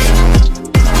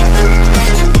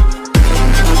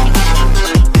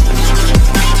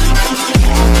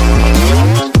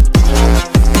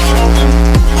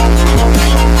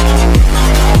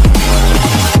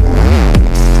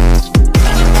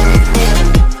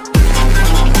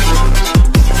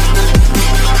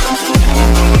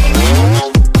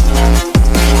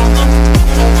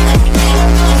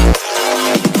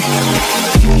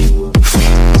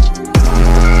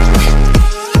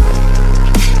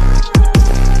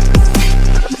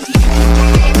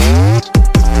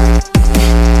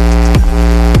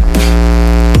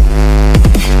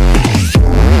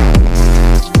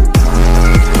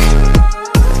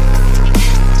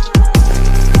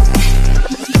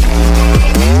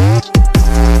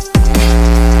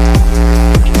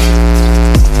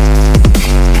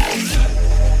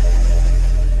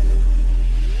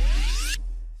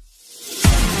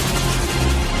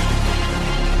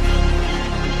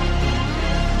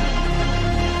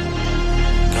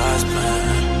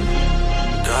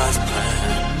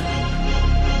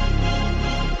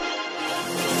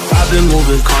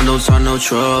 No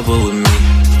trouble with me.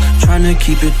 Trying to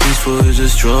keep it peaceful is a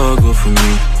struggle for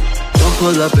me. Don't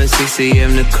pull up at 6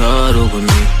 AM to cuddle with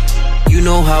me. You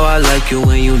know how I like it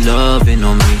when you loving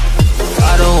on me.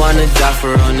 I don't wanna die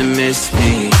for her to miss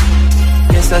me.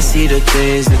 Yes, I see the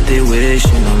things that they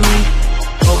wishing on me.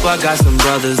 Hope I got some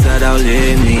brothers that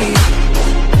outlive me.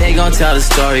 They gon' tell the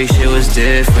story, shit was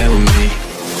different with me.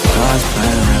 God's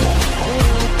plan,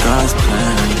 God's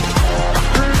plan.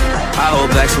 I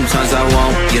hold back, sometimes I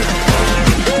won't,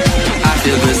 I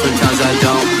feel good, sometimes I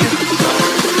don't,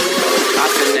 I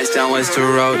finesse down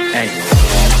Western Road, ayy.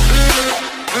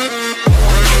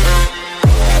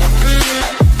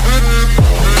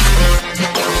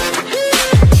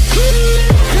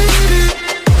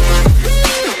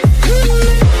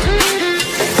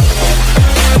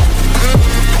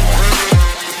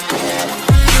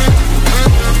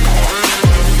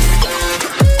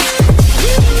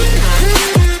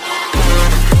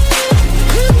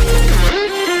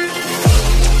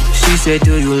 Say,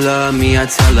 do you love me? I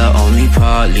tell her only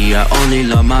partly. I only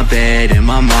love my bed and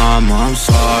my mama, I'm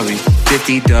sorry.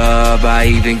 50 dub, I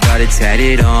even got it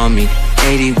tatted on me.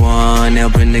 81,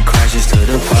 they'll bring the crashes to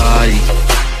the party.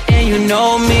 And you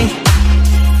know me,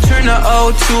 turn a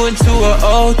 02 into a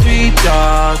 03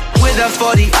 dog. With a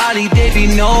 40 Ollie, they be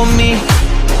know me.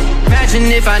 Imagine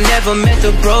if I never met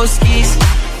the broskies.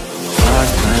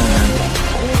 God's plan,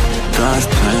 God's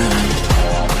plan.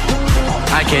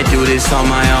 I can't do this on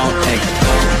my own, hey.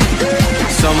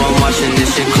 Someone watching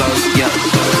this shit close, yeah.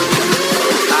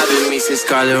 I've been missing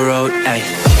Scarlet Road, hey.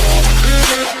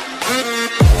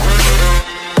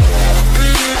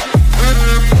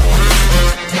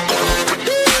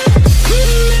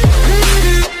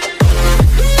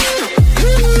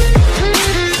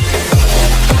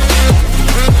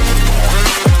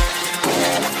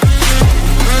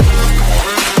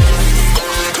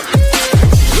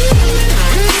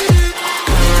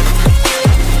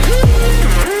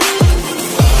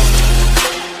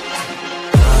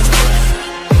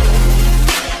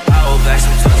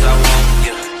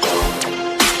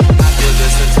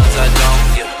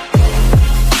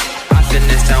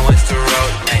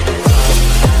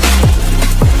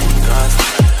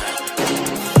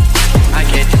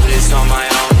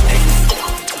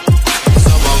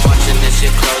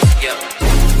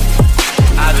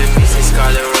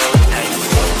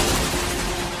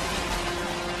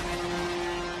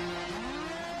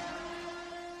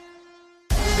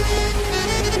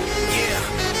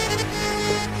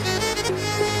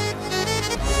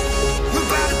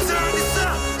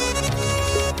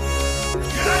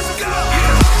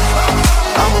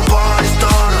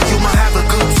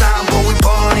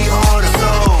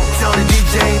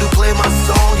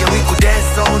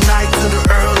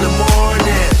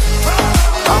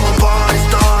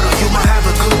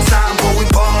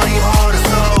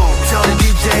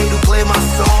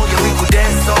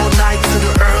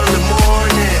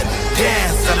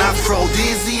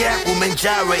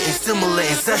 gyrating,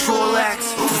 simulating sexual acts,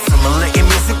 simulating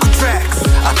musical tracks.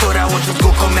 I thought I was just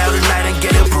gonna come out tonight and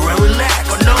get up and relax.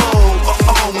 But no,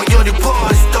 when you're the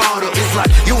party starter, it's like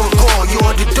you a call,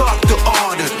 you're the doctor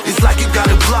order. It's like you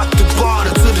gotta block the border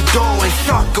to the door and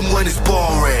shock them when it's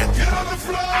boring.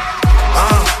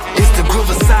 It's the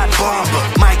Riverside Barber,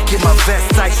 Mike in my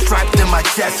vest, tight striped in my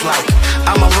chest like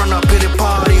I'ma run up in the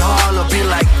party hall or be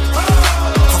like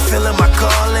fulfilling my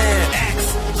calling.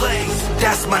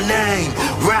 That's my name,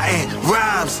 writing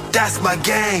rhymes, that's my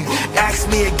game. Ask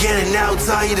me again and I'll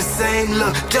tell you the same.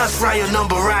 Look, just write your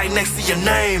number right next to your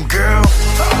name, girl.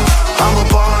 I'm a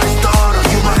party starter,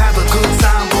 you might have a good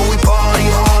time, but we party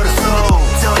harder. So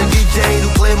tell the DJ to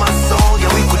play my song, yeah,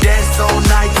 we could dance all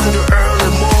night to the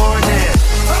early morning.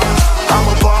 I'm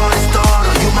a party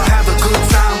starter, you might have a good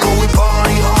time, but we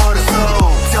party harder. So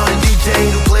tell the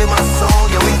DJ to play my song,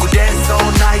 yeah, we could dance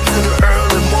all night to the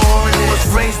early morning. Was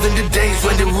raised in the days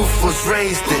when the roof was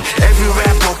raised in every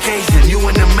rap occasion, you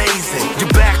and amazing. The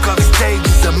back of the stage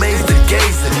is amazed and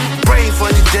gazing, praying for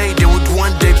the day they would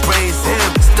one day praise him.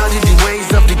 Studied the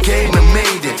ways of the game and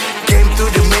made it. Came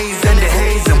through the maze and the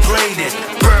haze and played it.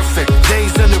 Perfect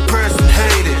days and the person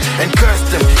hated and cursed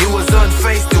him. He was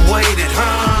unfaced and waited,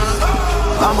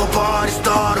 I'm a party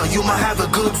starter, you might have a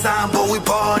good time, but we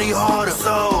party harder.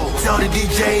 So tell the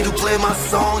DJ to play my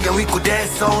song, and we could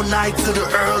dance all night to the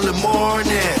early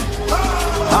morning.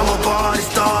 I'm a party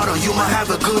starter, you might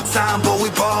have a good time, but we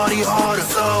party harder.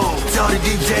 So tell the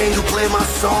DJ to play my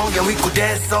song, and we could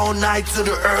dance all night to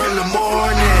the early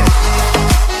morning.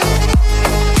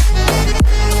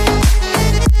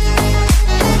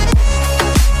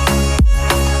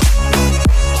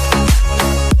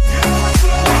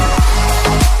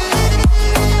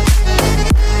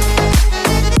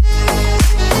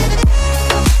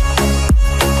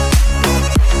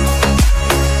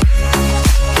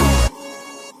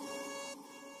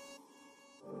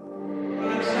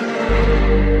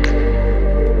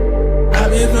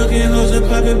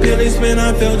 Man,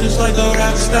 I feel just like a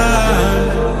rock star.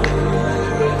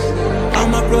 All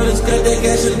my brothers got that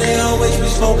gas and they always be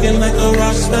smoking like a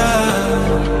rock star.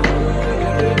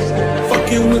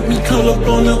 Fucking with me, call up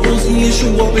on the Uzi and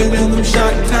shoot up in them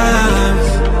shot times.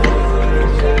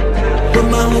 When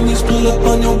my homies pull up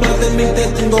on your block, they make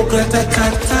that thing go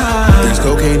grata-ta-ta. There's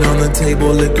cocaine on the table,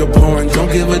 liquor pouring,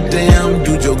 don't give a damn.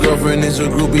 Dude, your girlfriend is a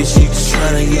groupie, she just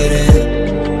tryna get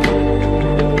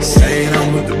in. Saying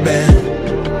I'm with the band.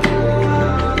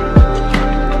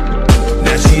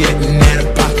 She acting out of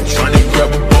pocket, trying to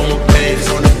grab up on my pants.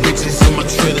 On the bitches in my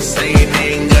trailer saying they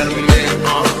ain't got a man,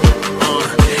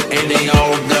 and they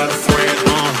all got a friend,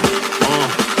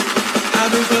 I've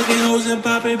been fucking hoes and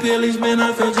popping pillies, man,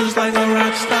 I feel just like a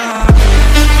rock star.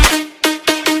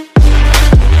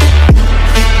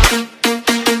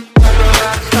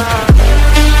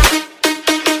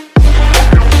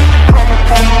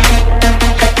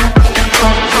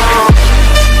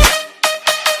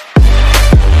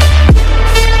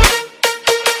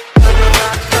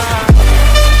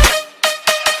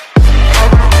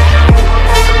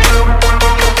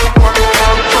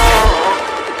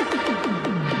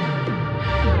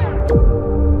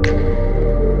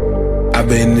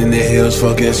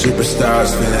 Fucking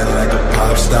superstars, feeling like a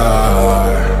pop star.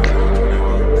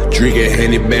 Drinking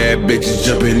Henny, bad bitches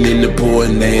jumping in the pool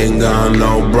and they ain't got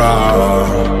no bra.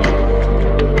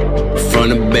 From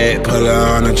the back, put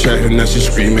her on the track and now she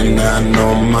screaming, I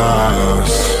know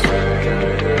Mars.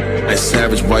 Hey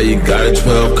Savage, why you got a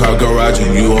 12-car garage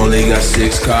and you only got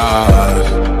 6 cars?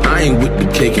 I ain't with the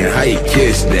cake and how you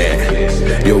kiss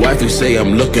that? Your wife, you say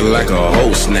I'm looking like a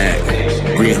whole snack.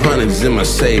 Green hundreds in my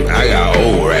safe, I got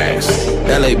old racks.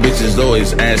 LA bitches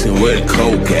always asking where the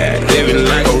coke at. Living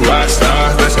like a rock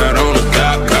star, that's out on the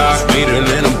cop car. Sweeter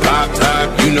than a pop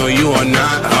top, you know you are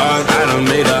not hard. I done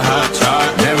made a hot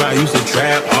chart, never I used to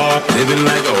trap hard. Living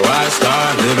like a rock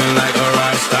star, living like a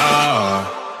rock star.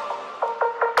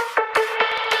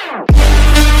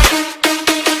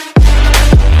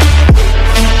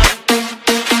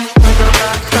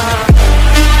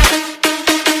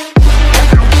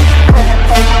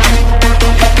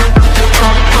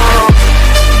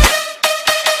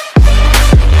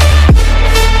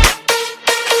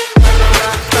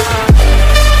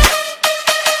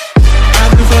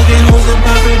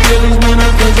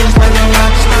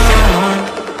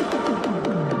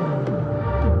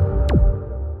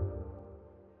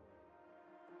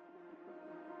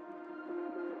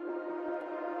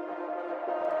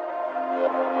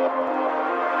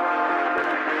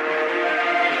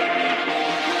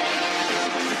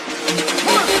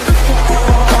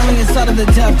 inside of the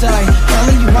depth. I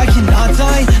telling you I cannot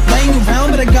die. Laying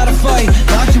around, but I gotta fight.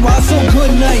 Knocked you out, so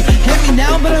good night. Hit me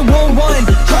now, but I won't run.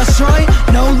 Just try,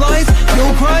 no lies,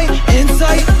 you'll cry.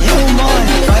 Insight, you'll lie.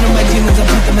 Fight on my demons, I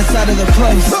put them inside of their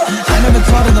place. I never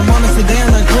taught of them honestly, they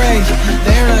are not great.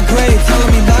 They are not great,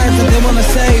 telling me lies that they wanna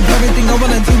say. Everything I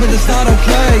wanna do, but it's not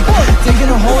okay. Taking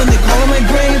a hole and they calling my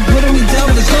grave. Putting me down,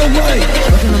 but there's no way.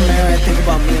 Look in the mirror, I think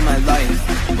about me and my life.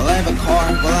 Will I have a car?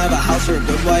 Will I have a house or a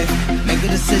good wife? Make a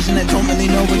decision, I don't really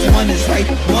know which one is right.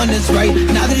 One is right.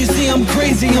 Now that you see I'm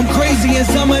crazy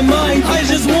inside my mind. I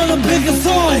just wanna pick a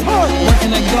side. Where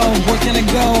can I go? Where can I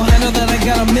go? I know that I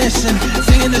got a mission.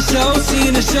 Seeing the show,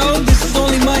 this is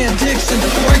only my addiction.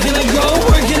 Where can I go?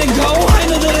 Where can I go? I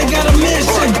know that I got a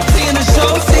mission. Seeing the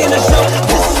show,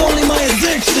 this is only my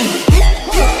addiction.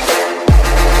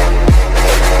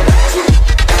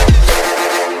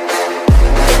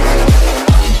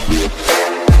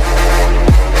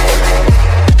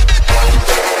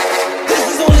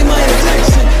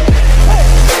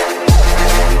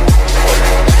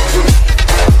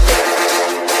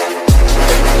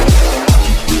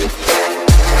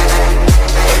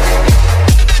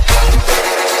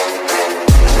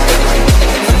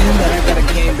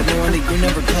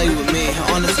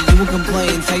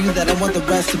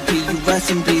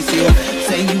 In peace, you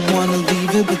say you wanna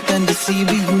leave it, but then deceive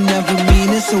it. You never mean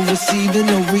it, so receive it.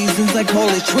 No reasons, I call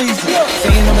it treason.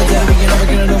 Saying I'm a dead, but you're never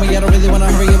gonna know me. I don't really wanna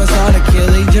hurry up, I start to kill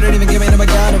it. You don't even give me, I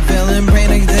got a feeling.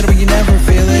 Praying I get dead, but you never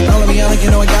feel it. Calling me out like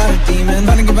you know I got a demon.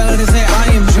 Fighting about it and say I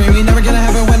am dreaming. Never gonna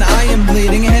have it when I am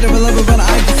bleeding. Hate it, love it, but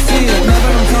I can see it. Now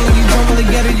that I'm telling you, don't really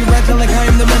get it. You're acting like I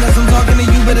am the menace. I'm talking to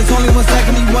you, but it's only 1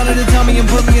 second. You wanted to tell me and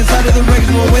put me inside of the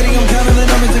records. While waiting, I'm counting the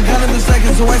numbers and counting the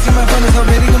seconds. So I see my phone is not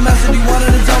reading a message. You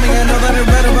wanted to tell me, I know that I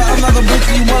read it, but I'm not the bitch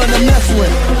you wanted to mess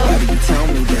with. Why do you tell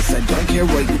me this? I don't care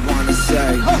what you wanna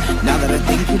say. Now that I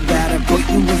think you're bad, I put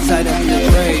you inside of your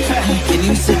grave. Can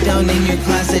you sit down in your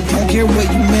class? I don't care what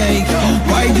you make.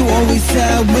 Why are you always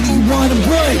sad? What do you wanna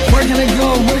break? Where can I go?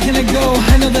 Where can I go?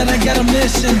 I know that I got a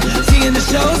mission. Seeing the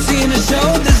show,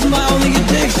 this is my only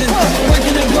addiction. Where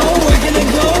can I go? Where can I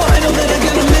go? I know that I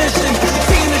got a mission.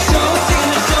 Seeing the show,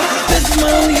 this is my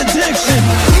only addiction.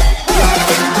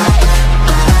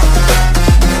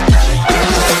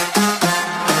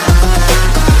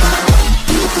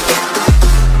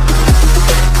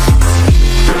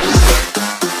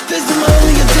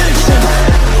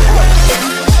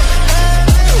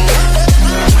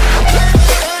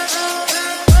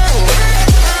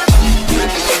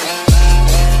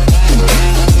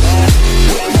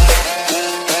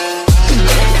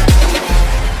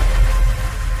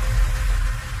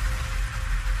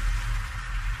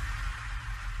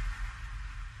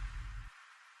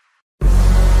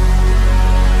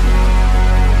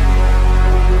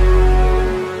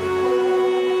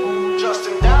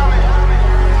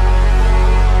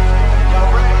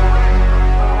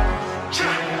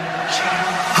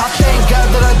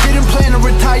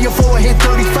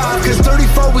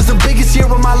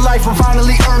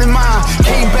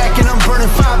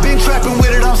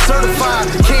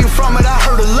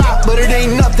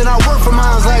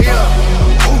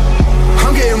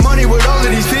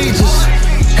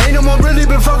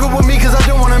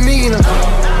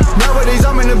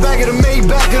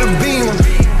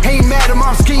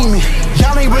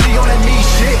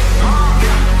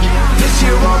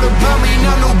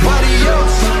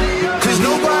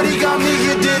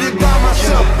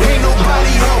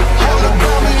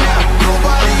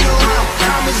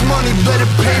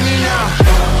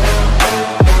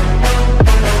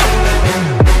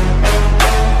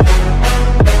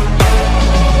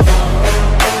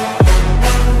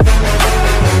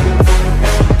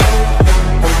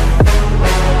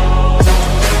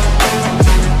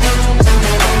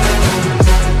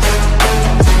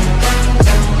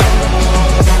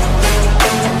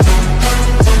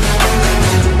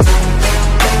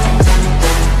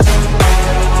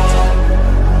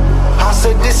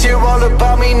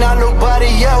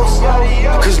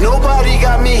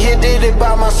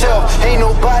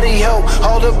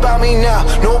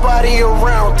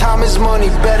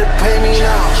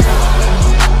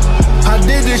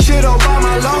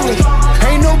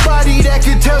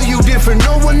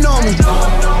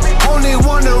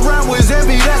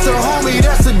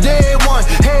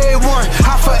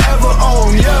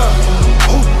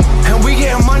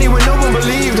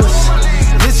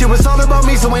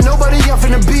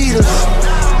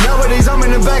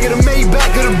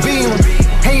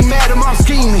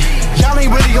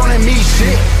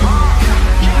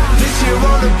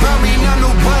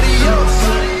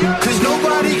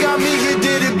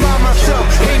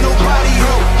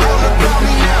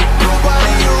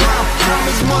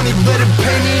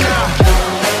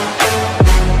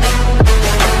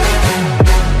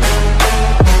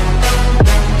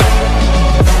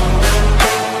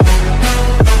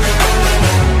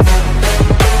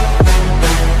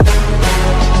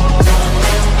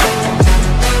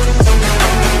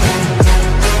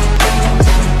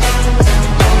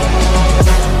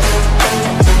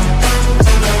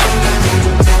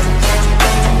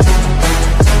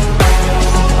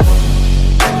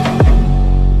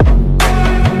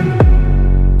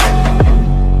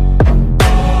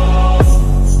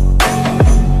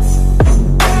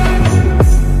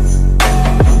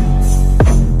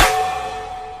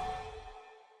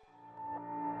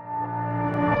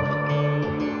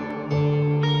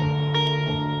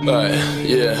 Alright,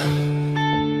 yeah.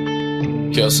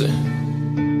 Kelsey.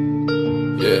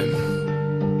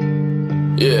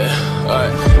 Yeah,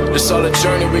 alright. It's all a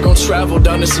journey, we gon' travel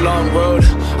down this long road.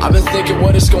 I've been thinking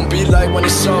what it's gon' be like when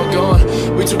it's all gone.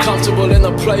 We too comfortable in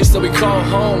the place that we call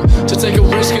home to take a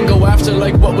risk and go after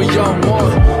like what we all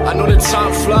want. I know that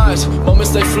time flies,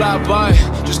 moments they fly by.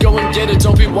 Just go and get it,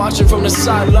 don't be watching from the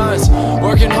sidelines.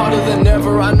 Working harder than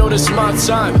ever, I know this my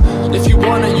time. If you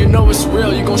want it, you know it's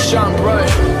real, you gon' shine bright.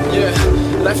 Yeah,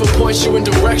 life will point you in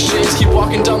directions. Keep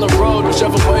walking down the road,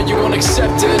 whichever way you gon'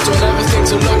 accept it. Don't ever think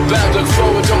to look back, look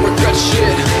forward, don't regret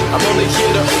shit. I'm only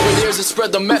here to open ears and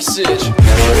spread the message.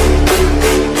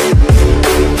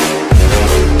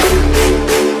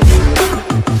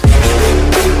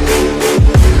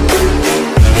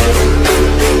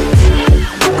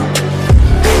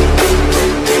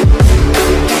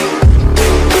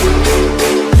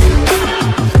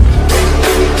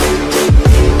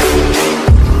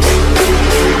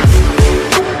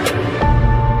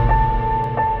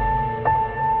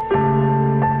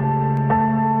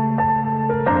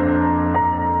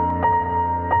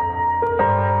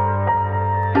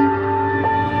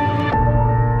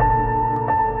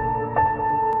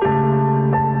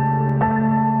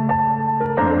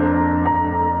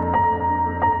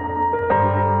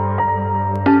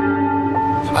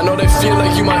 I know they feel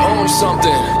like you might own something,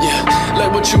 yeah.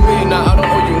 Like what you mean, now I don't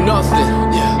owe you nothing,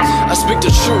 yeah. I speak the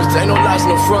truth, ain't no lies,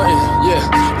 no frontin', yeah.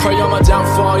 Pray on my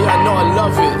downfall, yeah, I know I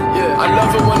love it, yeah. I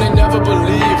love it when they never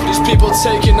believe. These people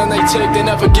taking and they take, they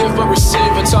never give but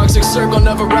receive. A toxic circle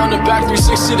never round and back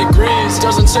 360 degrees.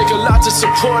 Doesn't take a lot to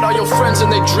support all your friends and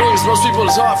their dreams. Most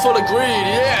people's heart full of greed,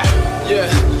 yeah,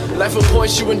 yeah. Life will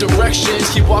point you in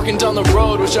directions. Keep walking down the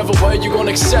road, whichever way you gon'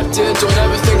 accept it. Don't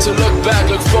ever think to look back,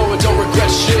 look forward, don't regret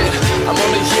shit. I'm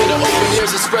only here to open ears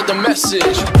and spread the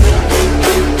message.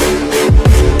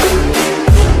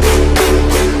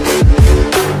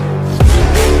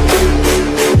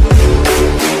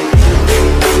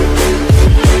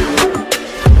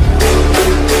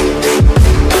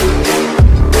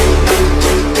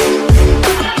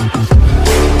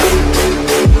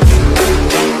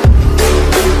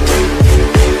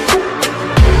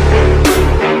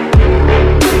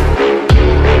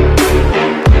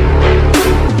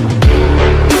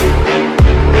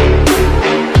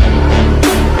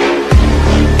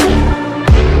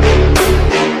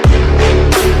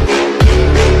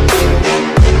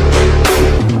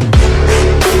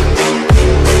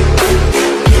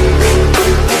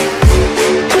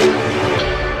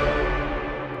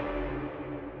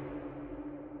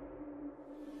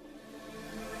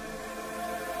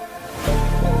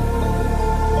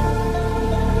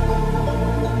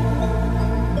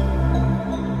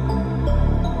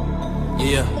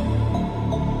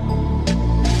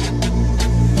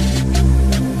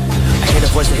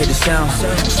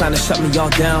 Trying to shut me all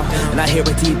down, and I hear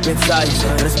it deep inside,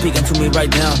 and it's speaking to me right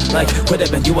now. Like, quit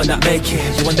it, man, you will not make it,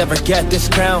 you will never get this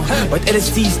crown. But it is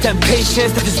these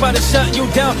temptations that just try to shut you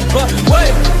down. But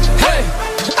wait, hey,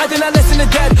 I did not listen to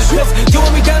that. Cause you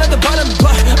want me down at the bottom,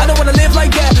 but I don't wanna live like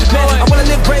that, man. I wanna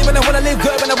live brave and I wanna live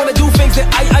good, and I wanna do things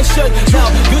that I should. Now,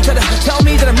 you try to tell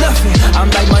me that I'm nothing, I'm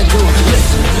like my dude.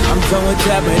 Listen, I'm done with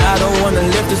that, man, I don't wanna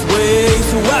live this way.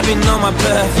 So I've been on my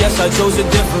path, yes, I chose a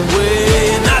different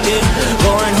way. And I've been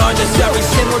going hard just every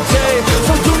single day.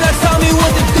 So do not tell me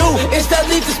what to do, instead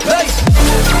leave this place.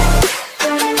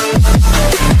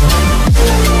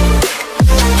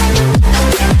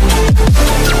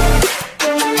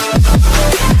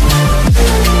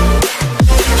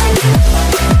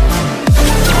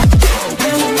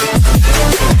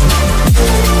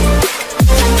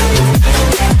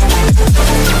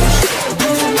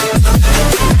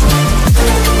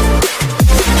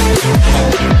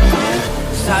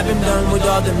 I've been done with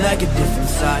all the negative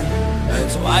inside,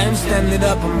 so I am standing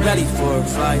up, I'm ready for a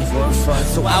fight.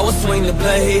 So I will swing the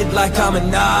blade like I'm a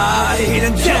knight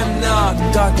and jam knock the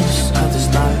darkness of this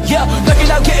life. Yeah, looking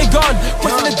out, getting gone,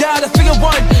 pushing it down to figure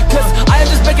one. Cause I am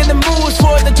just making the moves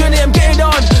for the journey I'm getting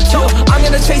on. So I'm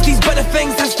gonna chase these better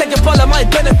things, let's take up all of my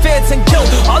benefits and kill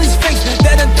all these fakes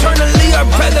that internally are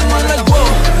better than like whoa,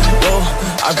 whoa.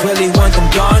 I really want them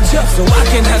gone, so I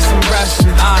can have some rest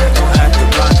and I don't have to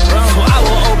run. So I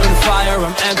will open fire,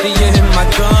 I'm emptying my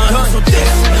gun. So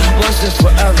this, once and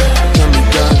forever, can be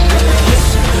done.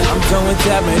 I'm done with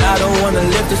that, man, I don't wanna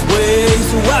live this way.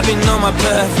 So I've been on my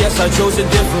path, yes, I chose a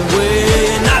different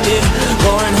way. And I've been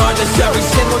going hard just every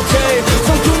single day.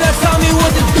 So do not tell me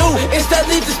what to do, instead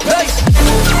leave this place.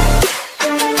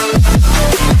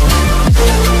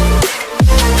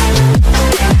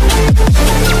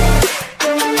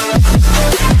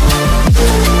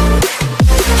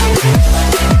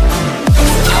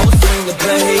 I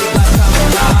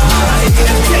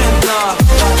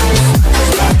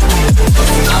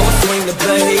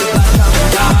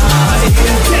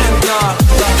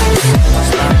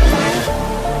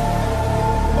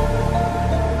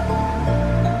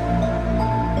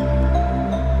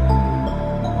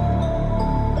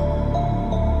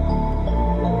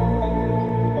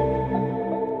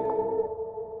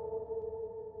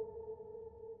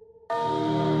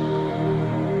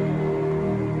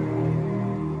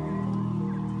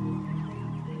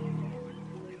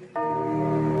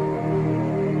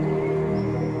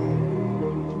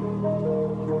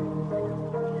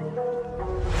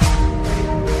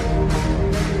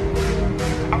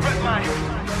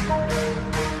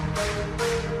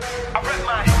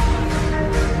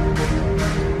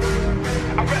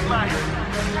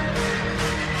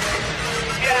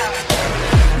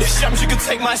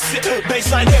take my sip.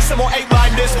 Baseline hit, some more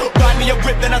 8-line this. Buy me a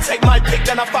whip, then I take my pick.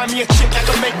 Then I find me a chick that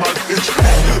can make my bitch.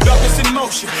 Darkness in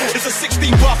motion. It's a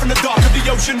 16 bar from the dark of the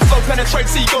ocean. Flow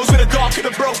penetrates egos with the dark of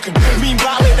the broken.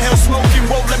 Meanwhile in hell smoking,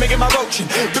 won't let me get my roaching.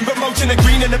 Been promoting the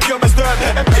green and the purest dirt.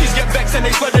 MPs get vexed and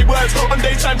they swear they words. On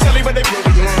daytime telly when they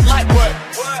light work.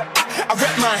 I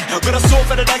rep mine, got a sword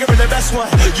for the dagger in the best one.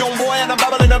 Young boy and I'm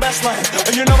babbling the best line.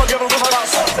 And you know I give a fuck about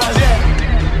sometimes, yeah.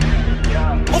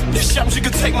 Up this shams, you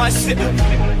can take my sip.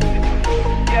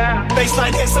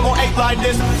 Baseline hit, some more 8-line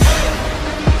this.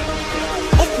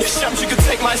 Up this shams, you can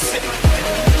take my sip.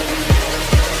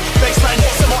 Baseline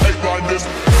hit, some more 8-line this.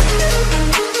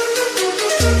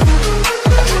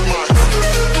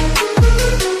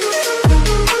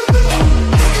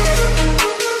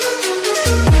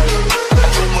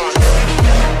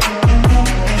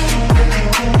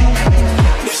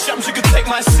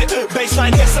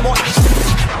 Baseline hit, some more.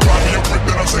 Buy me a whip,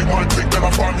 then I take my pick. Then I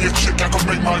find me a chick that can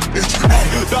make my itch.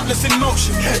 Darkness in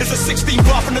motion. It's a 16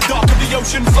 bar from the dark of the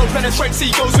ocean. Flow penetrates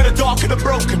egos with the dark of the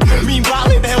broken. Meanwhile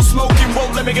in hell smoking,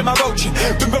 won't let me get my roaching.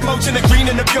 Been promoting the green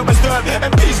and the purest dirt.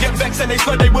 MPs get vexed and they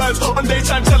spread their words. On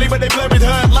daytime telly when they blur with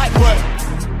her. Light work.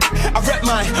 I rep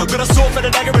mine, got a sword for the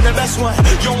dagger in the best one.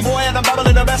 Young boy and I'm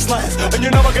babbling the best lines. And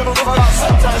you know I give a fuck about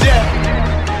sometimes,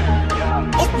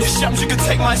 yeah. Up your shams, you can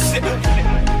take my sip.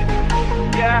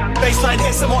 Baseline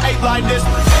hit, some more 8-line this.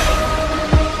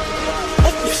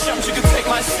 Up your shams, you can take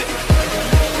my sip.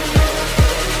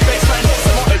 Baseline hit,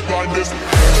 some more 8-line this.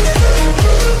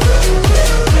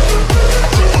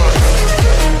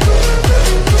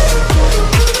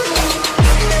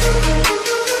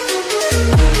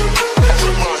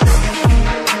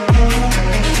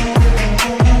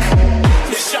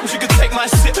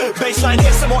 Baseline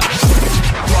hit, some more.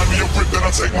 Buy me a whip, then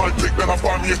I take my pick. Then I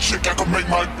find me a chick that can make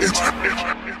my itch.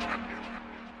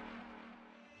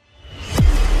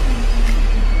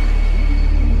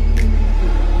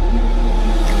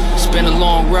 It's been a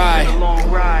long ride.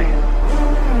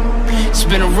 It's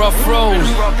been a rough road.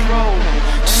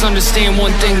 Just understand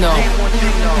one thing though.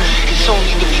 It's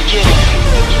only the beginning.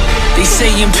 They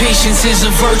say impatience is a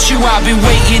virtue. I've been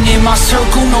waiting in my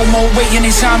circle. No more waiting,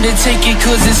 it's time to take it,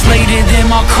 cause it's later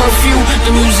than my curfew.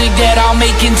 The music that I'm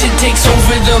making takes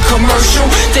over the commercial.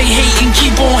 They hate and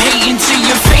keep on hating till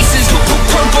your faces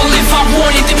purple. If I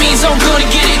want it, that means I'm gonna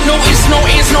get it. No ifs, no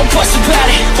ands, no buts about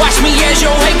it. Watch me as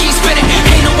your head keeps spinning.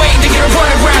 Ain't no way to get a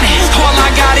run around it. All I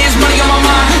got is money on my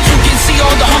mind. You can see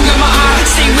all the hunger in my eye.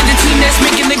 Stay with the team that's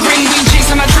making the green. We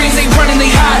chasing our dreams, they running, they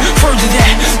hide. Further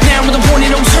that, now with the point, they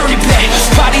don't turn it back.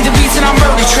 Body the beats and I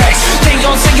murder tracks. They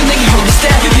all thinking they heard us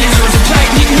that. These words are black.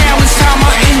 Now it's time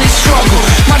I end this struggle.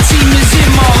 My team is in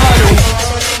my huddle.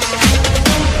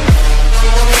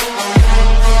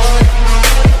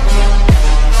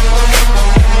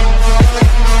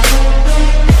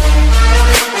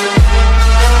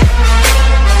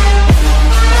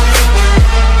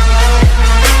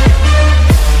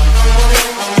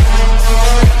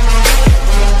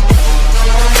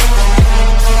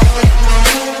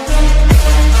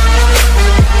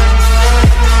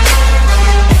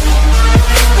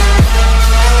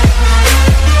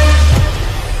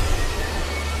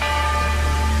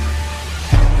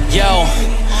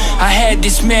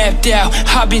 This mapped out,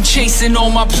 I've been chasing all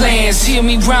my plans. Hear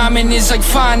me rhyming is like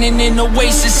finding an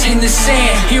oasis in the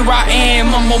sand. Here I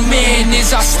am, I'm a man as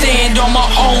I stand on my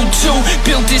own too.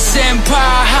 Built this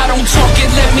empire, I don't talk it,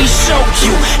 let me show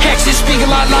you. Actions speak a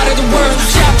lot louder than words.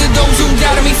 Shout to those who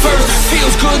doubted me first.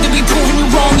 Feels good to be proving you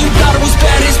wrong. You thought it was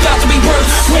bad, it's about to be worse.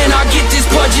 When I get this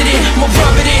budget in, I'ma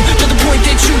rub it in to the point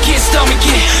that you can't stomach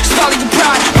it. Swallow the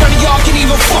pride, none of y'all can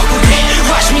even fuck with it.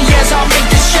 Watch me as I make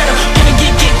this cheddar. Gonna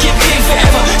get big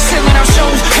forever. Selling out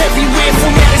shows everywhere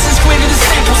from Madison Square to the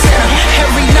Staples Center.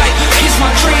 Every night, it's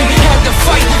my dream. Had to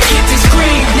fight to get this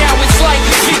green. Now it's like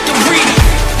victory.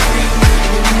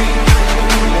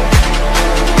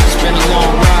 It's been a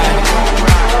long ride.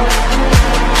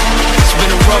 It's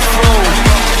been a rough road.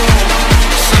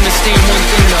 Just understand one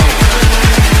thing though.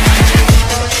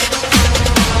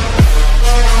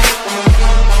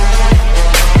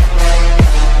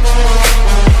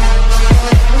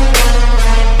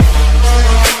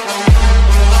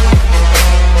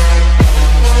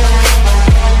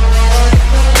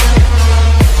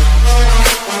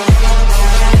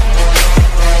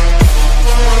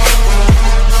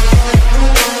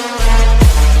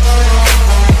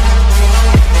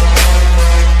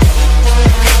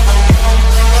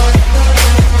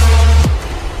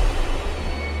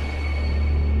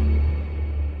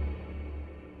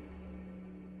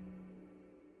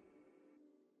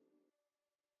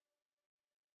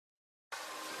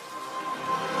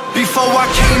 before I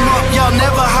came up, y'all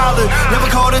never hollered, never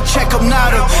called a check up,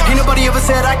 nada. Ain't nobody ever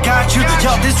said I got you,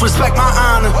 y'all disrespect my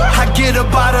honor. I get a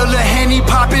bottle of Henny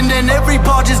poppin', then every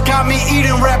bar just got me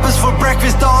eating rappers for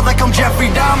breakfast, all like I'm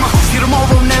Jeffrey Dahmer. See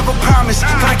tomorrow, never promise,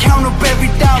 gotta count up every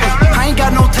dollar. I ain't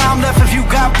got no time left, if you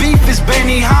got beef, it's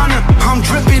Benihana. I'm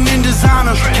dripping in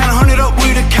designer, count 100 up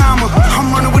with a comma.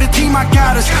 I'm running with a team, I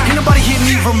got us, ain't nobody hit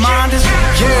me reminders.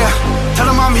 Yeah,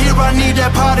 tell them I'm here, I need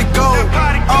that pot of gold.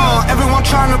 Everyone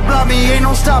trying to block me, ain't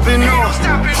no stopping, no.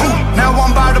 Now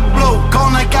I'm by the blow,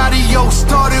 gone like adios.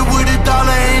 Started with $1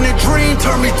 and a dream,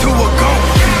 turned me to a goat.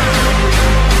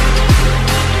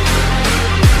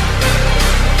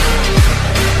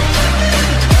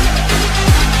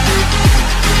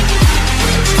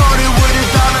 Started with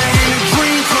 $1 and a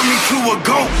dream, turned me to a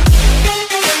goat.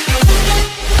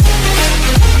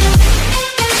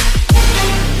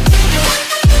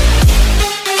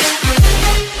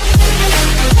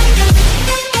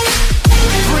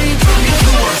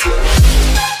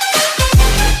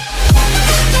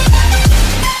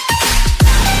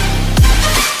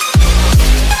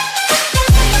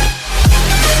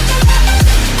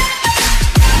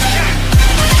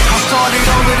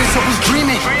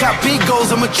 Got big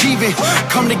goals, I'm achieving.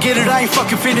 Come to get it, I ain't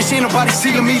fucking finished. Ain't nobody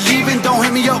seeing me leaving. Don't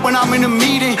hit me up when I'm in a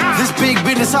meeting. This big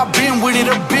business, I've been with it.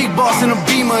 A big boss in a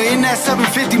Beamer. In that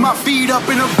 750, my feet up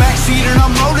in the backseat and I'm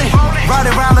rolling. Ride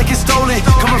around like it's stolen.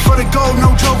 Coming for the gold,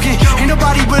 no joking. Ain't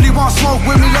nobody really want smoke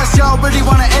with me. Unless y'all really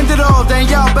wanna end it all, then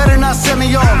y'all better not send me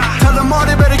off. Tell them all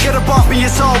they better get up off me.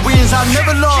 It's all wins, I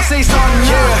never lost. Say something,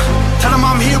 yeah. Tell them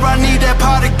I'm here, I need that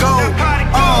pot of gold.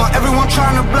 Everyone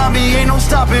trying to block me, ain't no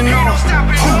stopping, no.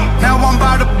 Now I'm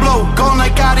by the blow, gone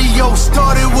like adios.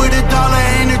 Started with $1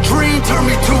 and a dream, turned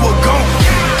me to a goat.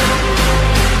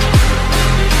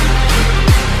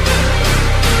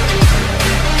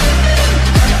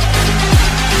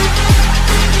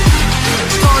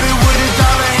 Started with $1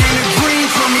 and a dream,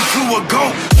 turned me to a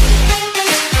goat.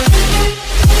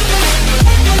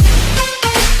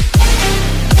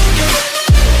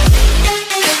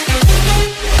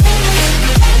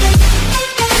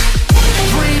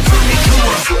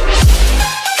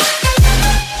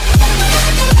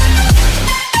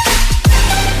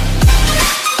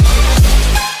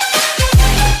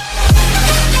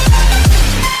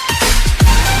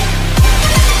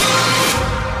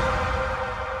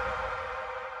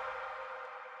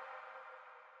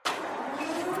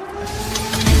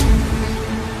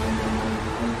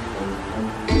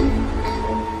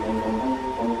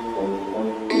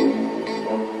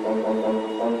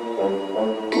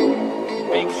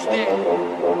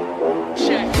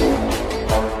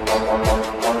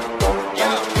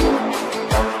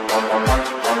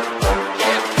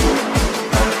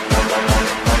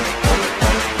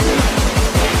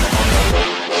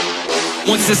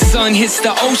 Once the sun hits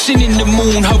the ocean and the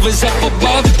moon hovers up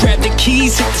above, grab the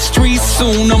keys, hit the streets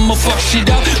soon, I'ma fuck shit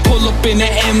up. Pull up in the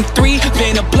M3,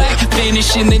 van of black,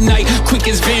 vanish in the night, quick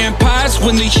as vampires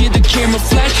when they hear the camera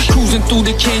flash. Cruising through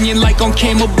the canyon like on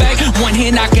Camelback, one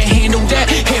hand I can handle that,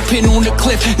 hairpin on the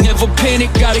cliff, never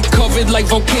panic, got it covered like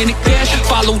volcanic ash.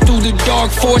 Follow through the dark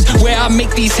forest where I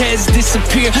make these heads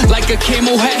disappear like a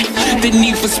camel hat. The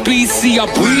need for speed, see I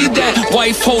breathe that,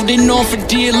 wife holding on for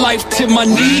dear life till my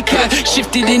kneecap.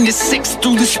 Shifted into 6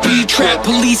 through the speed trap.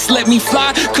 Police let me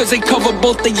fly, cause they cover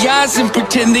both the eyes and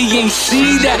pretend they ain't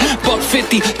see that.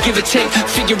 $150, give or take,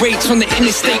 figure eights on the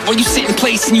interstate. While you sit in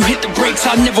place and you hit the brakes,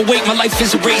 I'll never wait, my life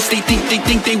is a race. They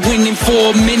think they winning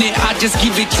for a minute, I just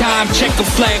give it time. Check the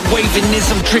flag waving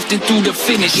as I'm drifting through the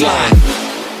finish line.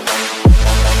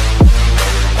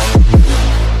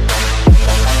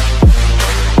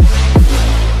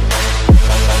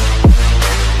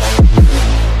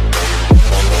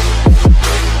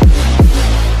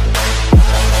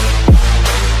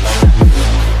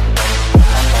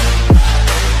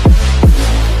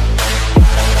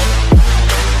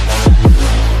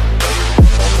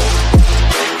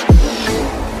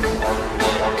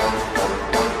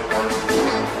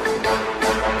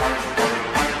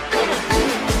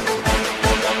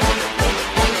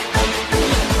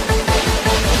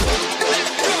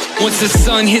 Once the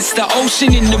sun hits the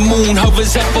ocean and the moon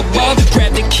hovers up above,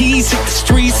 grab the keys, hit the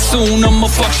streets soon, I'ma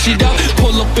fuck shit up.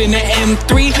 Pull up in the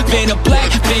M3, van of black,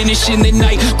 vanish in the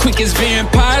night, quick as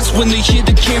vampires when they hear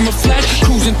the camera flash.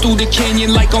 Cruising through the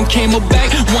canyon like on Camelback,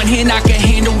 one hand I can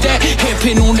handle that,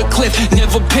 hairpin on the cliff,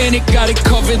 never panic, got it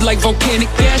covered like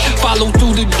volcanic ash. Follow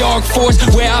through the dark forest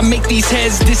where I make these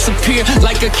heads disappear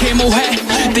like a camel hat.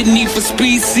 The need for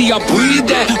speed, see I breathe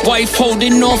that, wife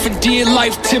holding on for dear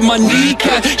life till my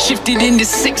kneecap. shifted into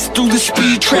 6 through the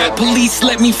speed trap. Police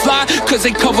let me fly, cause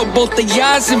they cover both the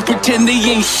eyes and pretend they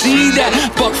ain't see that.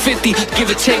 $150,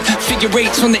 give or take, figure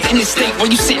eights on the interstate.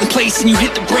 While you sit in place and you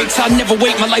hit the brakes, I never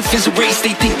wait, my life is a race.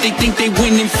 They think they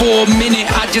winning for a minute,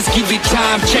 I just give it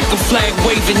time. Check a flag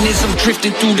waving as I'm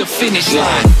drifting through the finish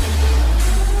line.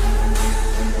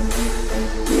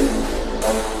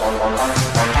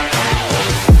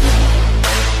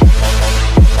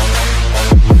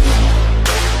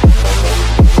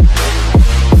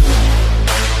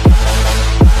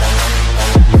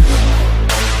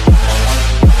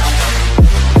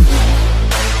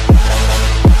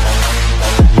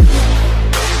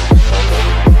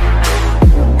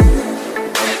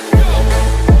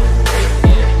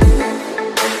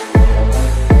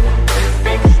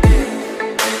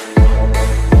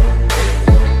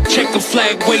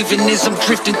 Flag waving as I'm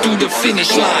drifting through the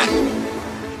finish line.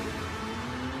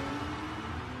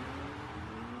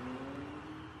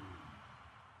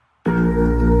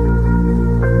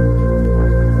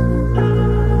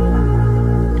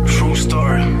 True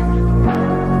story.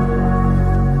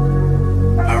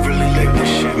 I really like this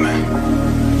shit, man.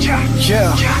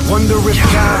 Yeah, wonder if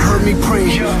God heard me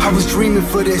praying. I was dreaming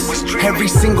for this every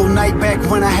single night back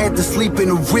when I had to sleep in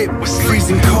a whip.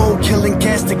 Freezing cold, killing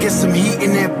gas to get some heat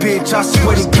in that bitch. I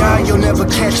swear to God, you'll never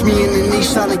catch me in the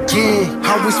niche shot again.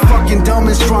 I was fucking dumb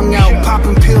and strung out,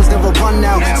 popping pills never run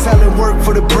out. Selling work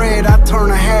for the bread, I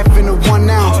turn a half into 1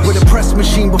 ounce. With a press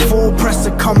machine before press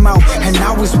to come out. And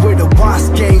I was with the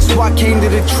Wasp gang, so I came to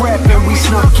the trap and we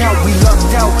snuck out. We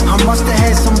lucked out, I must have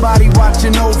had somebody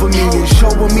watching over me and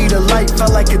showing me the light.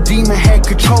 Felt like a demon had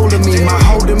control of me. My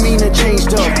whole demeanor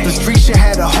changed up, the street shit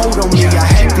had a hold on me. I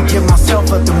had to get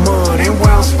myself out the mud and where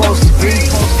I'm supposed to be.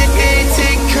 They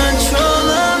take control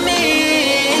of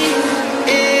me.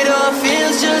 It all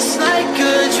feels just like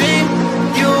a dream.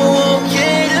 You won't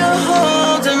get a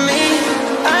hold of me.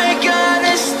 I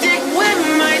gotta stick with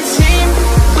my team.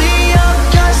 We all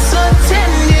got some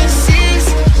tendencies.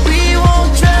 We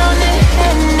won't drown in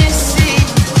Hennessy.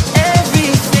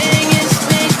 Everything is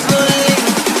make-believe.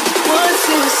 What's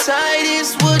inside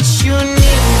is what you need.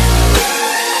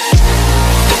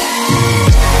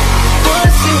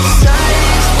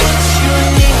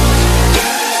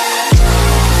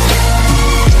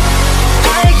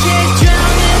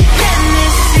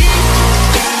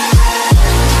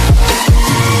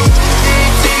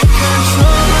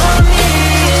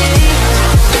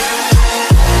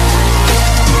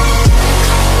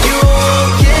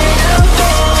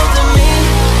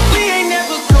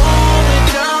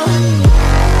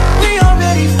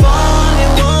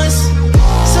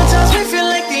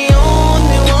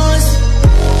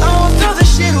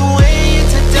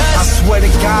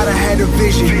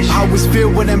 I was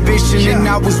filled with ambition and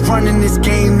I was running this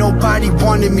game. Nobody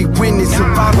wanted me winning.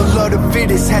 Survival of the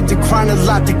fittest, had to grind a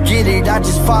lot to get it. I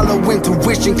just follow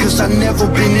intuition, cause I never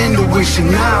been into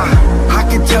wishing. Nah, I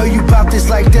can tell you about this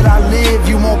life that I live,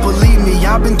 you won't believe me.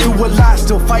 I've been through a lot,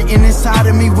 still fighting inside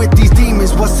of me with these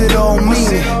demons. What's it all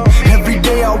mean? Every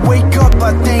day I wake up,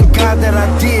 I thank God that I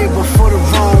did, but for the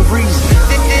wrong reason.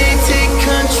 They take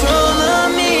control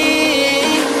of me.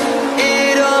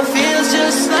 It all feels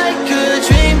just like a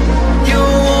dream. You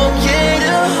won't get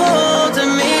a hold of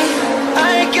me.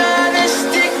 I gotta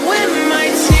stick with my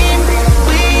team.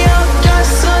 We all got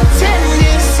some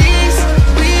tendencies.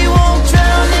 We won't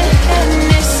drown in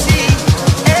Hennessy.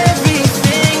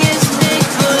 Everything is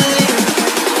make-believe.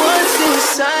 What's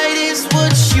inside is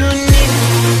what you need.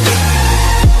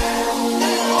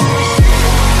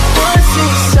 What's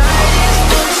inside is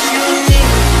what you need.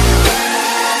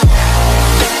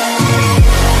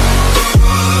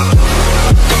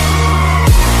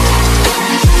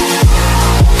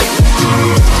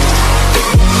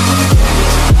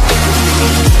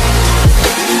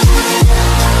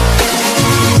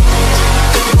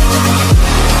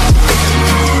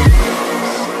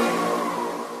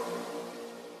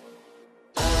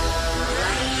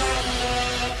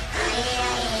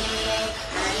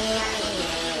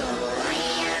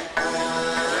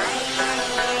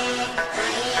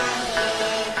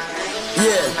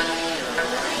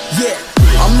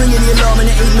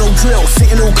 Drill,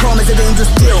 sitting all calm as a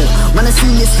dangerous deal. Man, I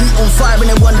seen this heat on fire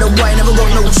and they wonder why I never got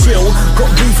no chill.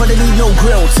 Got beef, I don't need no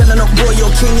grill. Telling up boy,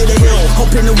 you're king of the hill. Hop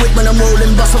in the whip when I'm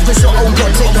rolling, bust off the shot, oh god,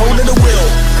 take hold of the wheel.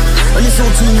 And it's all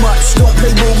too much, don't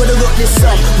play ball, but I got this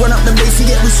up. Run up the bass, you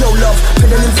get we show love.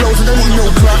 Pedaling flows, I don't need no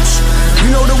clutch. You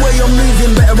know the way I'm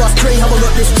moving, better off pray how I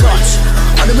got this touch.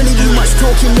 I don't really do much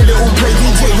talking, let it all play.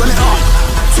 DJ, run it up.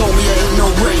 Told me it ain't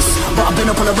no race, but I've been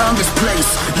up and around this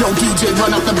place. Yo DJ,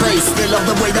 run up the bass. They love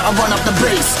the way that I run up the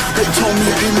bass. They told me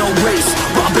it ain't no race,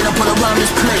 but I've been up and around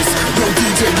this place. Yo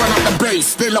DJ, run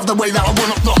bass. They love the way that I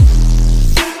run up the.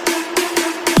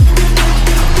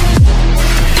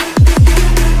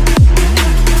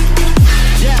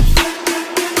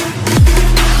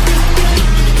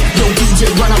 Yo, DJ,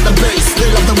 run up the bass.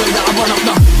 They love the way that I run up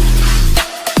the.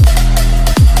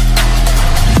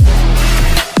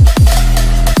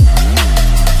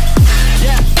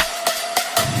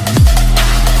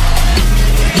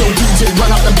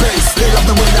 Run up the bass, they love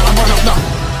the way that I run up the.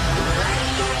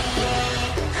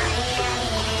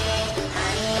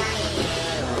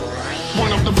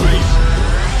 Run up the bass.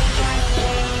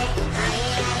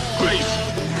 Bass.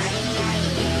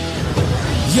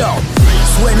 Yo,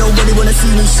 swear nobody wanna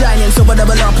see me shining, so I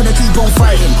double up and I keep on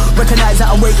fighting. Recognize that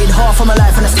I waited half of my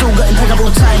life and I still got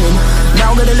impeccable timing.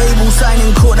 Now that the label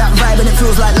signing, caught that vibe and it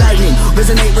feels like lightning.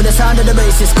 Resonate with the sound of the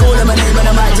bass, call them a name and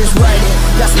I might just write it.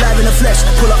 That's live in the flesh,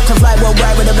 pull up to fly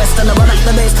worldwide with the best. And I run up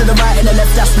the bass to the right and the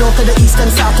left, that's north to the east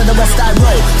and south to the west I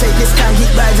roll. Take this time,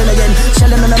 keep rising again,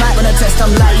 shelling on the mic when I test.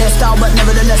 I'm like their style, but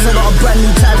nevertheless I got a brand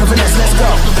new type of finesse, let's go.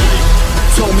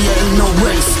 Told me it ain't no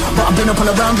race, but I've been up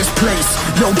and around this place.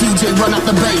 Yo DJ, run up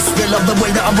the bass. They love the way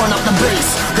that I run up the bass.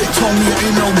 They told me it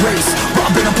ain't no race, but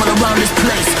I've been up and around this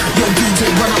place. Yo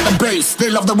DJ, run up the bass. They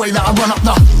love the way that I run up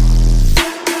the.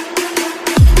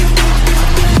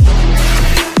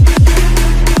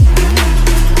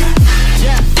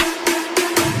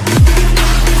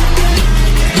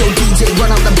 Yo DJ,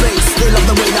 run up the bass. They love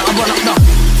the way that I run up the.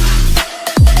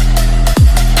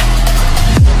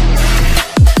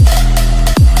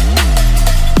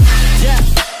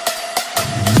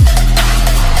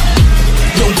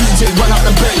 Run up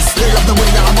the bass, they love the way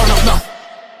that I run up the.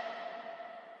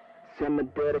 Send me to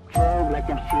the club like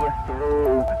I'm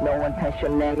through. No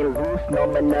intention hanging loose, no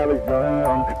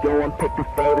Mandrazo. Go and pick the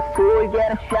favorite tool,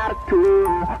 yeah, a shot or two.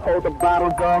 Hold the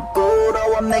bottle, go gold,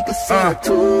 oh, I make a scene or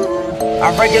two.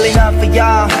 I'm regularly up for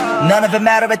y'all. None of it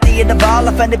matter at the end of all.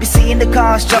 I finna be seeing the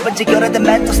cars, jumping to good at the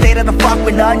mental state of the fuck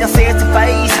with none. Y'all say it's a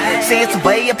phase, say it's a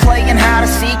way of playing, how to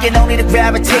seek and only to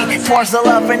gravitate towards the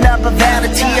love and up of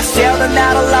vanity. I sail the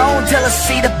night alone till I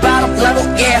see the bottom level.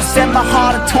 Yeah, send my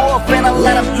heart a tour, and I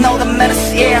let them know the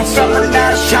menace. Yeah, something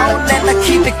not shown, and I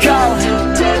keep it going.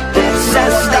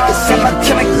 Says no, see my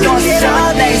chemical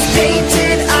sun. There's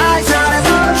painted eyes on him,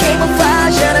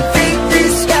 camouflage and a fake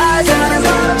disguise on him.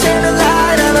 Turn the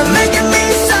light on him, making me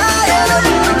silent.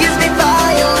 Gives me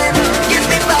violent, gives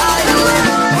me violent.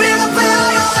 Real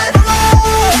violent.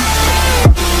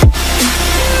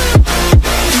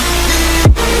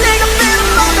 Nigga, feel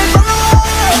my bro.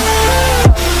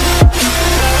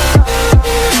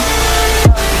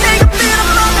 Nigga, feel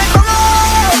my bro.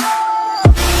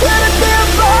 Let it be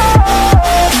bro.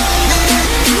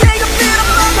 Nigga, feel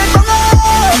my bro.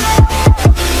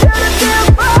 Let it be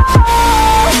bro.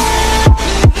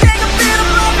 Nigga, feel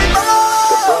my bro.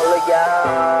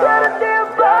 Let it be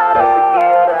bro.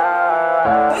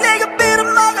 Nigga, feel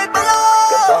my bro.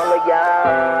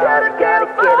 Gotta get him,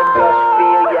 just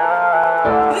feel ya.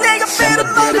 Nigga, feel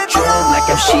my bro. Like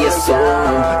I'm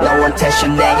Jstn, no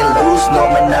intention hanging loose, no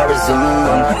Mandrazo.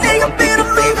 Nigga, feel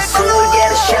my So bro.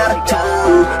 get a shot or two.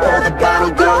 Hold the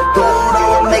bottle, go gold,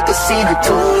 or make a scene or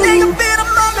two. Nigga, feel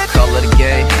my bro. Call it a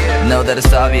game, know that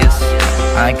it's obvious.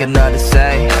 I ain't got nothing to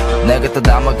say, 내가 또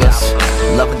담아갔어.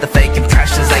 Loving the fake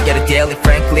impressions, I get it daily.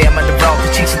 Frankly, I'm on the road,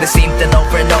 chasing the same thing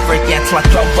over and over again till I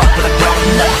throw up with a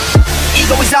grown up.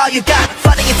 Ego is all you got,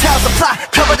 funny it tells the plot.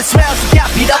 Cover the smells you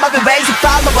got, beat up, I've been raised to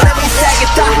follow whatever you say you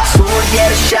thought. So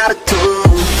get a shot or two.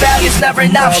 Failure's never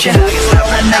an option.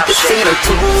 Make a scene or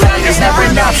two. Failure's never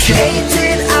an option.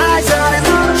 Painted eyes on him,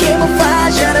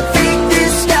 camouflage and a fake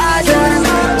disguise on him.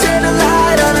 Turn the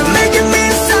light on him, making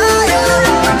me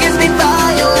silent. Gives me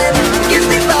violent, gives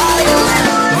me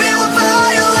violent, real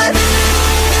violent.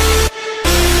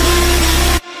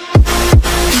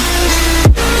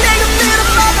 Nigga, feel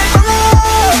my bro.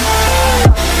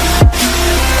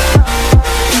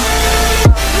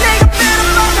 Nigga, feel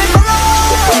my bro.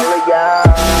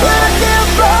 Let it be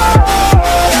bro.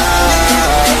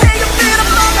 Nigga, feel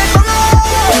my bro.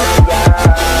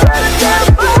 Let it be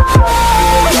bro.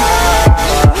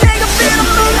 Nigga, feel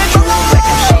my bro.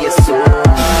 Jstn,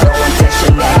 no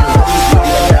intention hanging loose, no Mandrazo.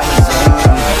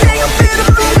 Nigga, feel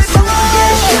my bro.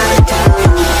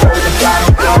 Hold the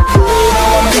bottle, go gold,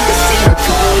 or make a scene or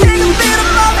two. Nigga, feel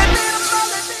my bro.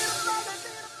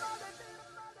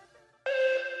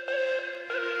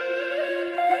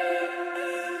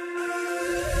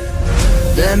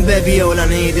 Then baby all I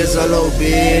need is a little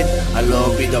bit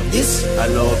of this, a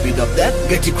little bit of that.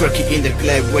 Get you cracky in the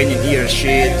club when you hear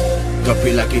shit. Drop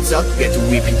it like it's hot, get to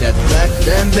whipping that back.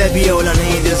 Then baby all I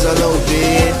need is a little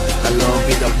bit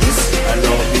of this, a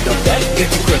little bit of that. Get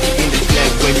you cracky in the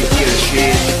club when you hear shit.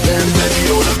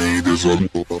 is a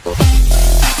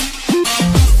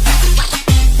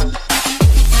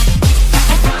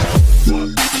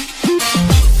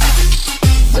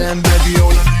Damn baby,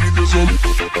 all I need is a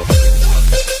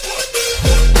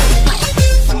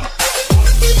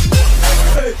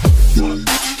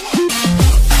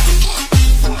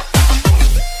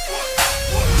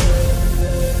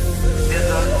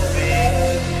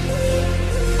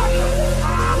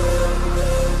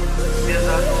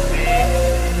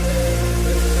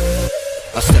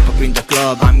In the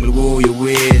club, I'm gonna woo you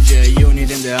with yeah, unit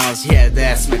in the house, yeah,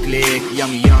 that's my clique. I'm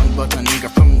young but a nigga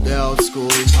from the old school.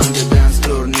 On the dance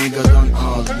floor, nigga, don't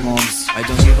old moms. I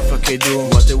don't give a fuck, I do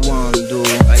what I want to do.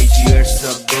 8 years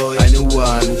up, boy, I don't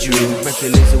want you. Better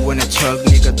listen when I chug,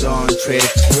 nigga, don't trip.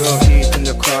 Real heat in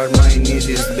the car, my need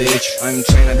is bitch. I'm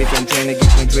trying to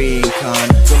get my drink on.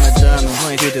 So my done,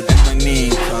 I'm treated like my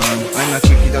main con. I'm not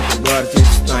kicking out the bar,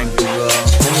 it's time to go.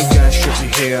 Let me get shit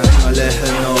here, I'll let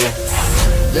her know.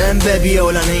 Then baby,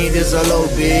 all I need is a little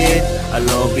bit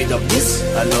of this,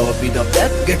 a little bit of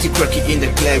that. Get it cracky in the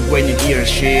club when you hear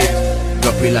shit.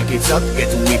 Drop it like it's hot,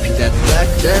 get to whip it that back.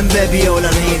 Then baby, all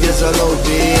I need is a little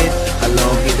bit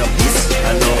of this,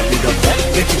 a little bit of that.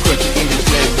 Get it cracky in the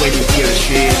club when you hear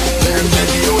shit. Then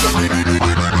baby, all I need is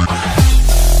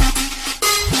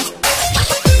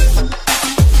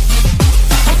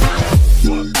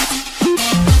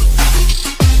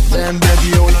then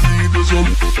baby, all I need is a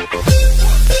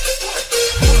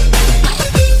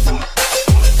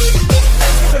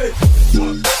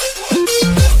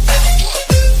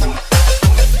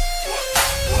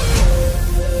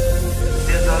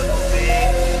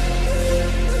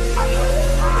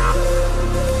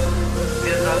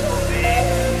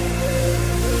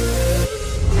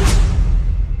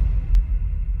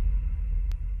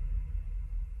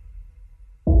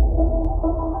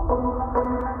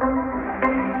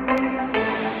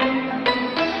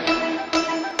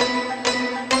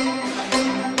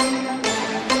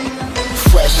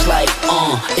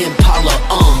Impala,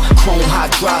 chrome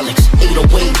hydraulics,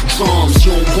 808 drums,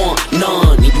 you don't want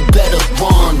none, and you better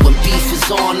run. When beef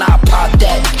is on, I pop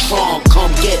that trunk,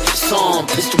 come get some,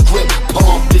 pistol grip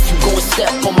pump, if you gon'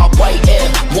 step on my white Air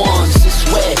Ones, it's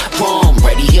red rum,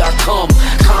 ready here I come,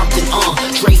 Compton,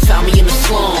 Dre found me in the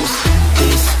slums.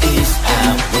 This is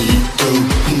how we do,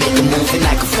 we make a move and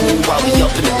act a fool while we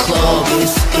up in the club.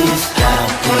 This is how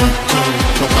we do,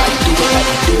 nobody do it like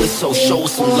we do it, so show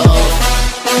us some love.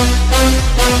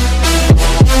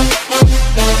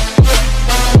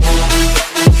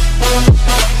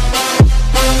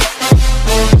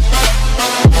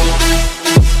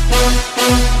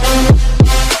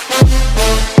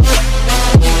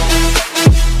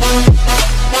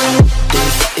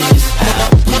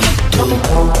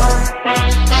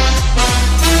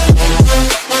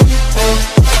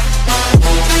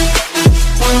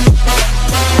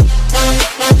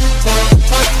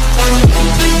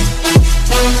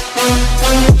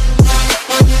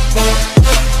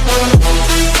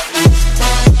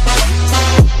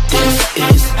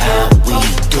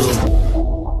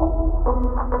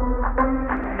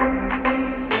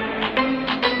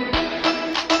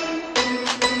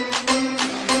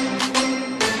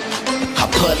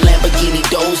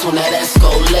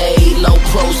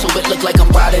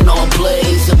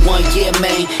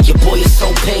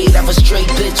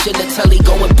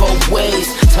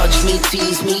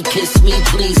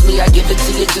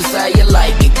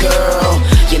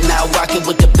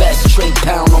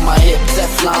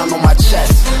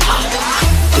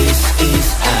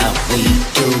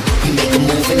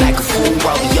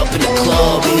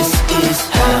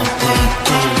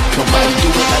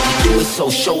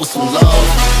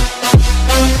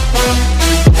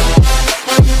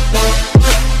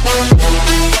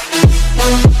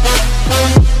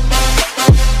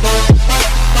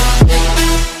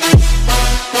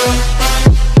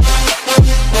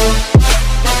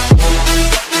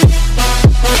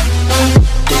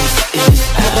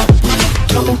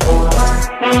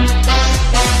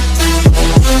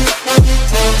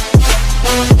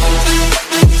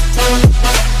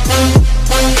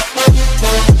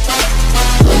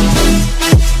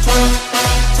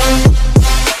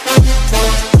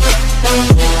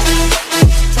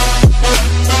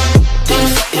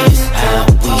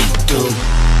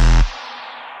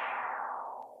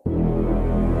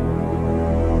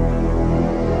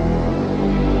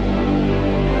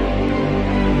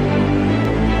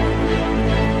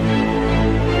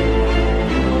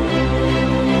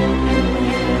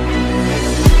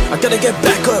 Gotta get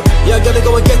back up. Yeah, I gotta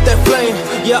go and get that flame.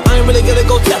 Yeah, I ain't really gonna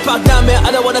go tap out now, man.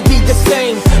 I don't wanna be the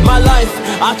same. My life,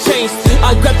 I changed.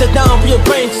 I grabbed it down,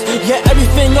 rearranged. Yeah,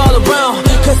 everything all around.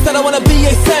 Cause I don't wanna be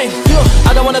a saint.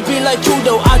 I don't wanna be like you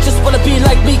though. I just wanna be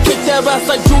like me. Kick their ass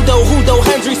like judo, Hudo,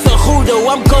 Hendrix and Hudo.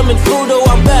 I'm coming through though.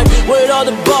 I'm back with all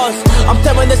the bars. I'm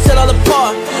tearing this shit all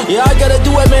apart. Yeah, I gotta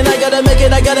do it, man. I gotta make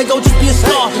it. I gotta go just be a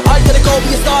star. I gotta go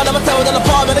be a star. I'ma tear it all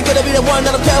apart, man. I gotta be the one.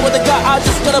 I don't care what they got. I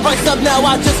just gotta rise up now.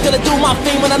 I just gotta do my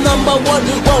thing when I'm #1.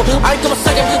 Whoa, I ain't coming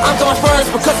second. I'm coming first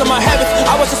because of my habits.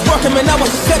 I was just working, man. I was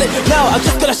just said it. Now I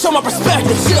just gotta show my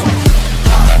perspective. Yeah.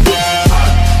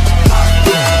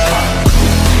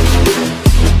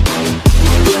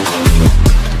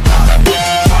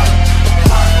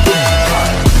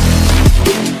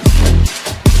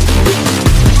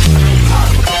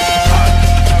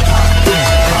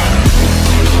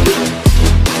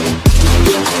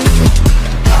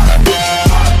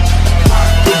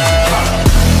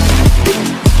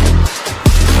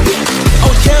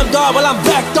 Well, I'm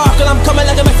back dark and I'm coming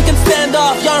like a Mexican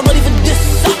standoff. Y'all ain't ready for this.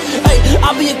 Hey,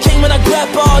 I'll be a king when I grab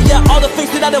all. Yeah, all the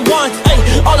things that I didn't want. Hey,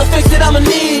 all the things that I'ma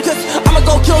need. Cause I'ma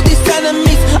go kill these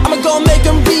enemies. I'ma go make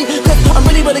them be. Cause I'm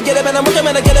really get it, man. I'm working,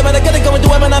 man. I get it, man. I gotta go and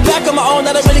do it, man. I'm back on my own.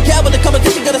 I don't really care what the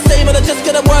competition gonna say, man. I just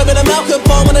get a word, man. I'm out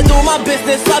conform when I do my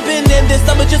business. I've been in this.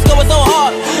 I'ma just going so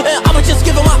hard. And I'ma just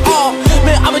give it my all.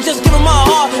 Man, I'ma just give it my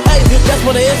heart. Hey, that's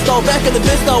what it is, though. Back in the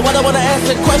biz, though. I don't wanna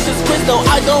answer questions, Chris, though.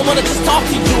 I don't wanna just talk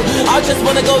to you. I just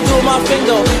wanna go do my thing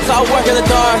though. So I work in the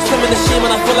dark, swim in the sheen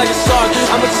when I feel like a shark.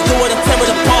 I'ma just do it and tear it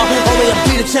apart. Only to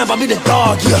be the champ, I'll be the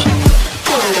dog, yeah.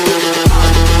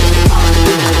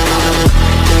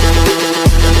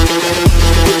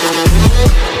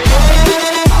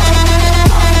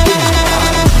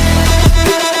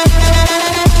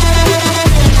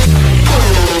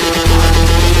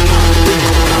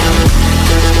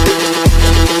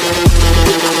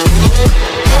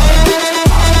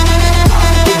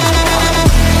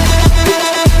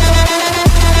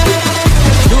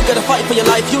 For your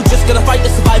life, you just gotta fight to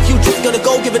survive. You just gotta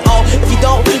go give it all. If you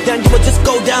don't, then you will just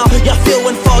go down. Yeah, feel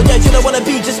and fall. Yeah, you don't wanna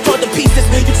be just torn to pieces.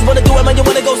 You just wanna do it, man. You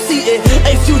wanna go see it.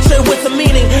 A future with a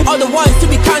meaning. Otherwise, to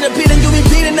be kind of beaten, you'll be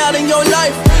beaten out in your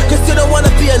life. Cause you don't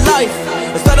wanna be alive.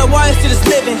 It's not a wise to just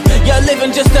living. Yeah,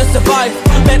 living just to survive.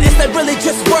 Man, is that really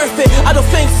just worth it? I don't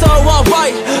think so.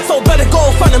 Alright, so better go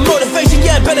find the motivation.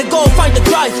 Yeah, better go find the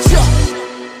drive.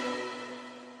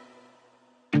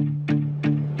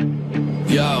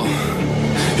 Yo.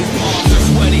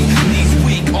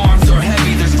 Arms are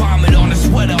heavy, there's vomit on his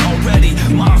sweater already.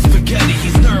 Mom's spaghetti,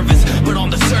 he's nervous, but on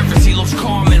the surface he looks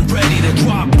calm and ready to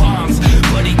drop bombs.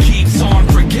 But he keeps on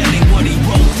forgetting what he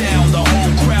wrote down. The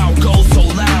whole crowd goes so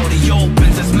loud, he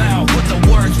opens his mouth, but the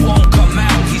words won't come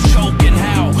out. He's choking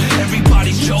how?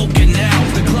 Everybody's choking now.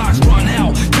 The clock's run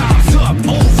out, time's up,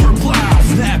 over, blow.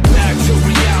 Snap back to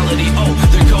reality, oh,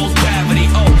 there goes gravity,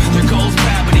 oh, there goes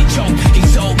gravity. Choke,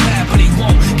 he's so mad but he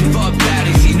won't give up.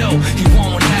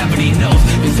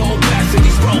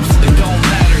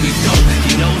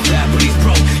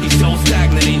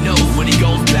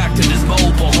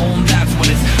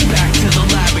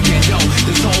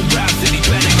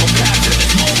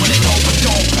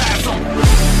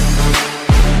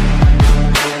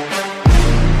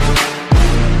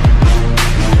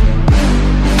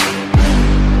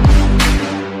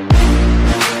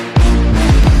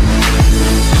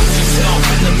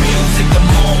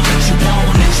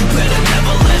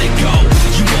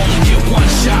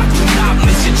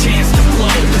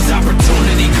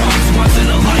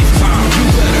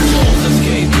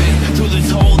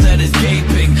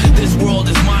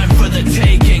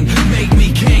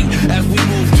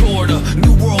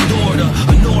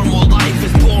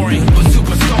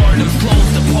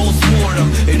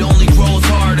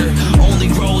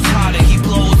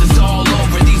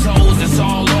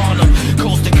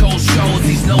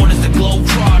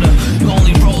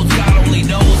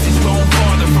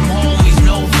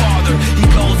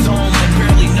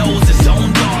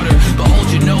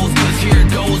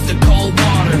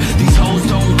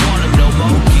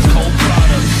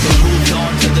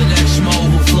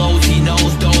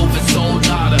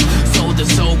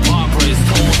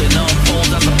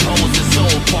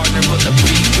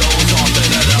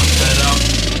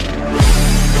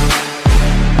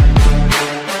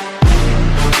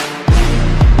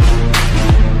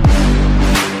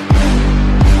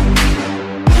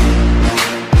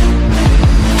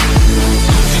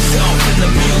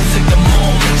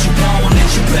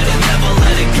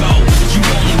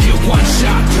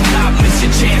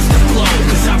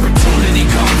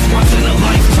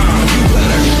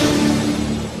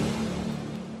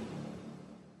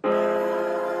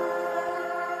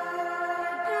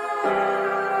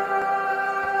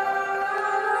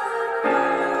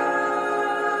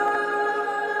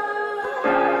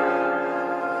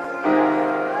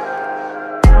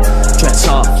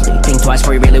 Think twice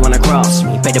before you really wanna cross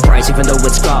me. Pay the price even though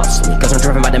it's costly, cause I'm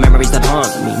driven by the memories that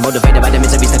haunt me. Motivated by the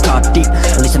miseries that cut deep.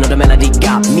 At least I know the melody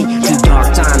got me. Through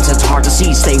dark times it's hard to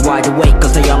see. Stay wide awake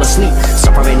cause they all asleep.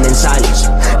 Suffering in silence,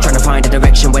 trying to find a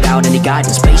direction without any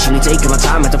guidance. Patiently taking my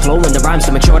time at the flow and the rhymes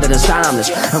to make sure that it's timeless.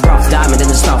 A rough diamond in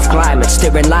a tough climate,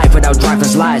 steering life without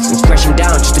driver's license. Crashing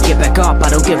down just to get back up,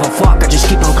 I don't give a fuck, I just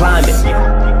keep on climbing.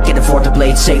 Can't afford to play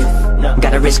it safe,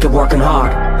 gotta risk it working hard.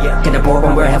 Get bored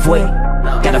when we're halfway,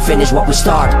 gotta finish what we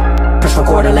start. Press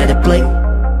record and let it play,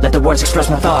 let the words express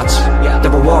my thoughts. The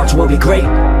rewards will be great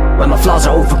when my flaws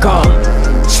are overcome.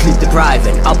 Sleep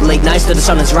depriving, up late nights till the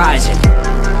sun is rising.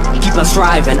 Keep on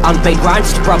striving, unpaid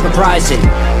grinds to proper pricing.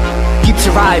 Keep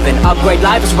surviving, upgrade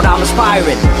life is what I'm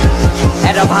aspiring.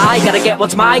 Head up high, gotta get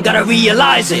what's mine, gotta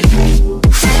realize it.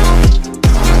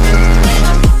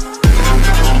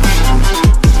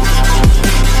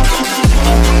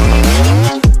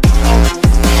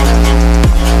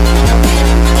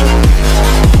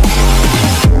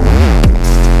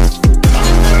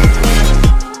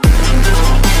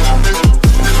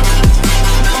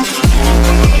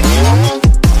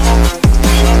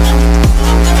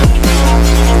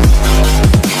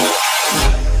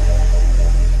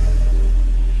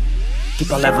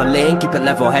 Keep on leveling, keep it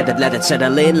level-headed, let it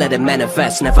settle in, let it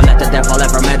manifest. Never let the devil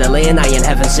ever meddle in, I ain't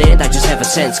heaven sent, I just have a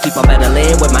sense. Keep on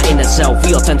meddling with my inner self,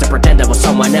 we all tend to pretend it was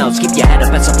someone else. Keep your head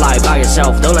up and supply by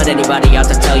yourself, don't let anybody out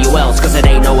to tell you else, cause it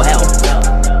ain't no help.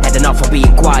 Had enough of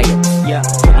being quiet,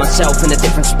 put myself in a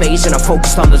different space and I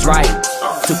focused on this writing.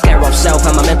 Took care of self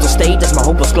and my mental state as my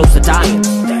hope was close to dying.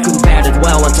 Couldn't bear it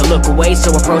well until look away, so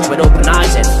approach with open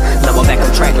eyes. And now I'm back on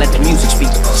track, let the music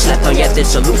speak. Slept on yet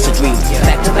this a lucid dream.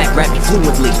 Back to back rapping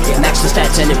fluently, max the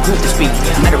stats and improve the speed.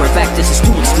 Matter of fact, this is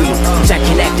too extreme. Exact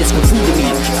connect, this confusing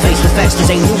me. Face the facts, this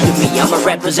ain't new to me. I'ma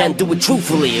represent, do it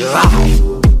truthfully.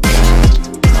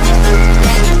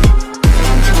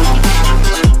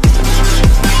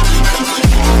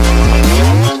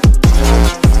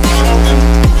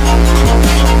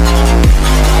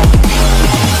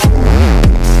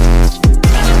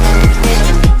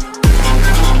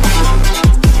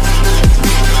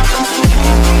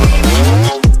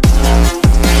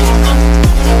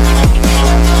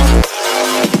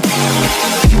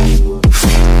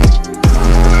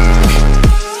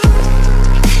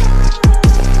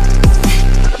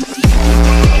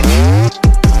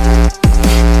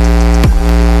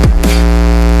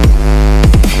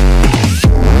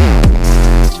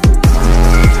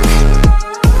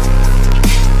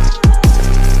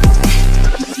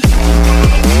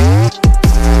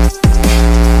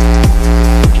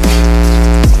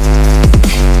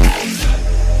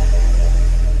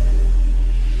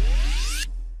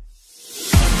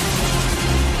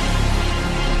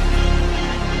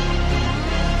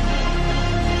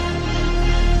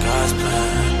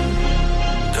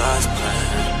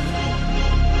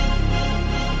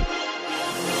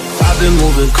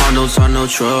 No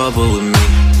trouble with me.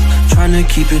 Trying to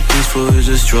keep it peaceful is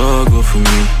a struggle for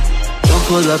me. Don't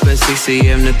pull up at 6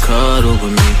 AM to cuddle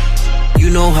with me. You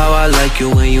know how I like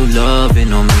you when you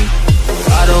loving on me.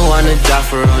 I don't wanna die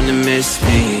for on to miss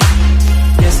me.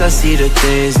 Yes, I see the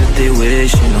things that they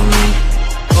wishing on me.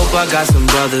 Hope I got some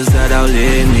brothers that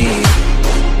outlive me.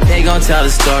 They gon' tell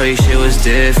the story, shit was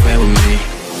different with me.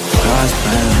 God's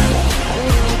plan,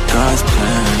 God's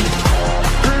plan.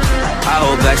 I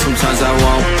hold back, sometimes I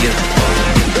won't,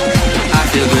 I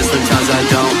feel good, sometimes I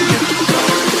don't,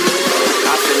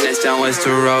 I finesse down West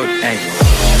Road, ayy.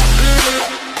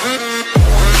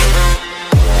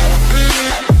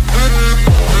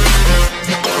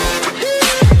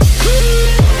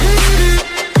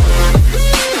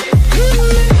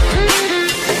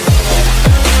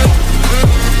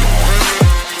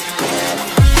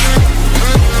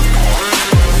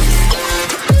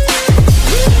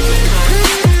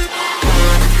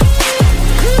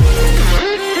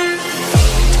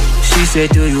 Say,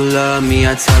 do you love me?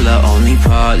 I tell her only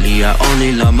partly. I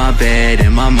only love my bed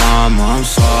and my mama, I'm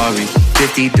sorry.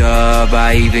 50 dub,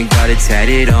 I even got it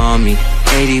tatted on me.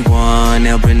 81,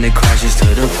 they'll bring the crashes to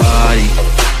the party.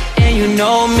 And you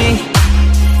know me,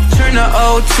 turn a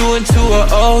 02 into a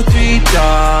 03,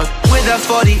 dog. With a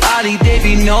 40 Ollie, they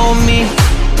be know me.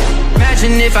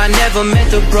 Imagine if I never met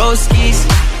the broskies.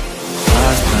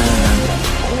 God's plan,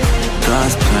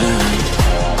 God's plan.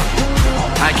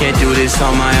 I can't do this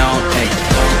on my own, hey.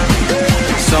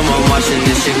 Someone watching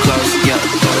this shit close,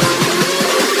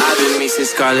 I've been me since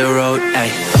Scarlet Road,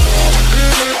 hey.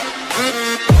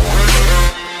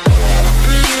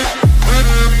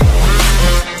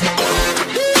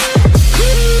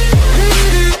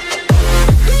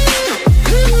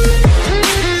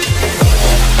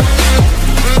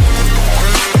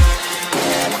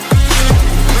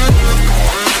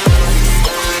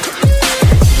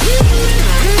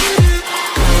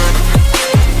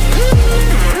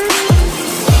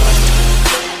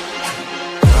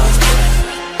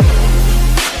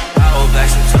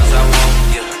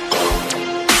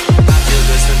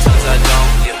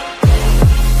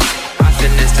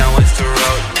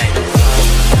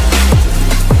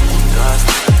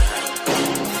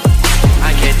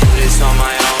 this on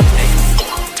my own, hey.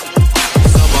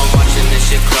 So I'm watching this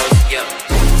shit close, yep.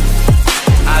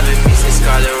 I've been missing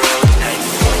Scarlet Road, hey.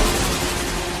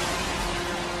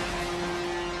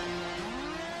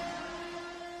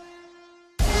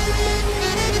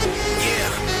 Yeah.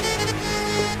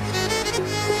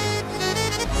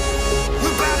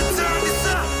 We're about to turn this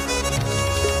up.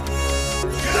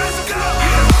 Let's go.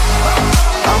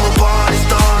 I'm a party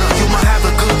starter. You might have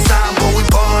a good time, but we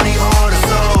party harder.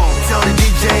 So tell the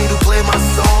DJ to play my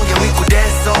song, and we could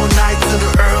dance all night till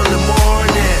the early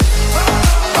morning.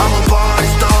 I'm a party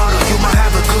starter. You might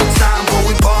have a good time, but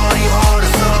we party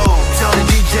harder. So tell the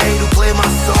DJ to play my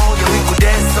song, and we could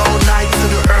dance all night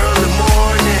till the early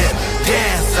morning.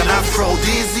 Dance and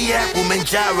aphrodisiac, women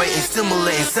gyrating,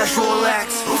 stimulating sexual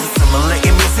acts,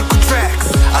 simulating musical tracks.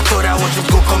 I thought I was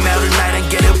just gonna come out tonight and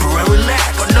get up and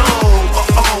relax, but no.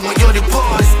 When you're the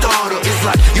party starter, it's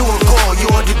like you a god,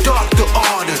 you're the doctor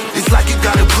order. It's like you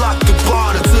gotta block the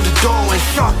border to the door and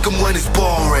shock them when it's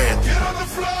boring.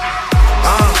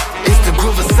 It's the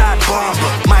Riverside barber,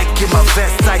 mic in my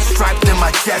vest, tight striped in my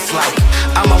chest like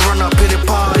I'ma run up in the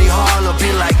party hall or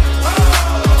be like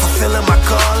fulfilling my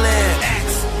calling.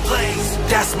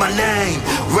 That's my name,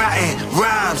 writing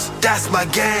rhymes, that's my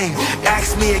game.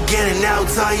 Ask me again and I'll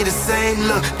tell you the same.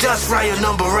 Look, just write your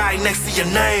number right next to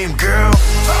your name, girl.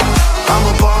 I'm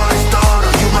a party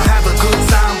starter, you might have a good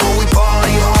time, but we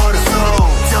party harder. So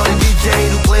tell the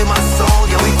DJ to play my song,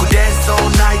 yeah, we could dance all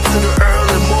night till the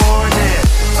early morning.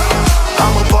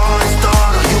 I'm a party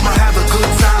starter, you might have a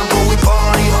good time, but we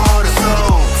party harder. So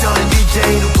tell the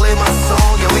DJ to play my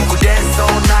song, yeah, we could dance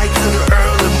all night till the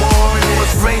early morning.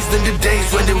 Was raised in the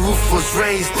days when the roof was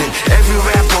raised in every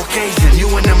rap occasion, you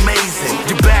and amazing.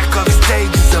 The back of the stage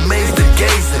is amazed and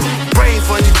gazing. Praying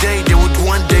for the day they would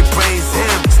one day praise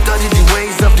him. Studied the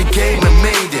ways of the game and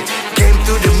made it. Came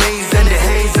through the maze and the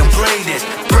haze and played it.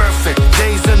 Perfect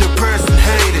days and the person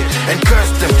hated and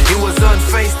cursed him. He was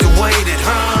unfaced and waited,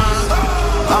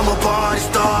 I'm a party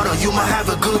starter, you might have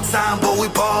a good time, but we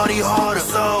party harder.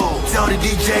 So tell the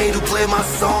DJ to play my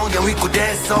song, and we could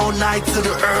dance all night till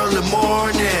the early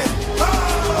morning.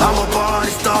 I'm a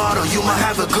party starter, you might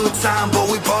have a good time, but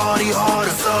we party harder.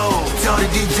 So tell the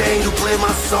DJ to play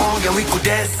my song, and we could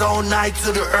dance all night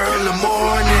till the early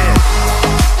morning.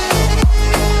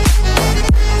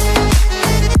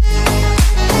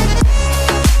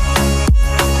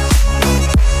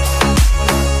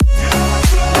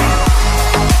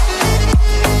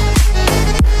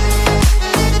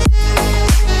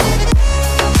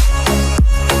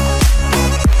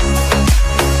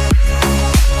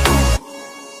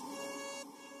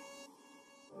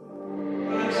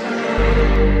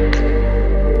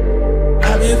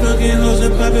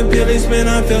 Man,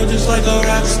 I feel just like a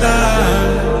rock star.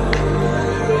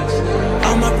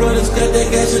 All my brothers got that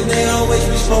gas and they always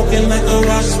be smoking like a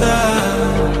rock star.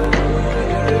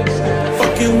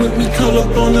 Fucking with me, call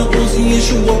up on the Uzi and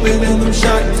shoot open in them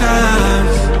shot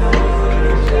times.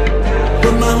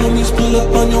 When my homies pull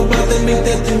up on your block, they make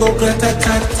that thing go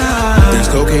grata-ta-ta. There's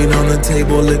cocaine on the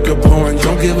table, liquor pouring,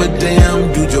 don't give a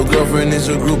damn. Dude, your girlfriend is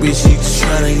a groupie, she just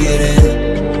tryna get in.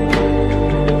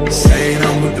 Saying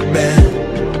I'm with the band.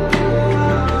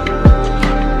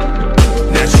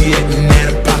 She acting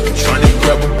out of pocket, trying to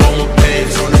grab up on my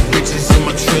pants. On the bitches in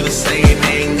my trailer saying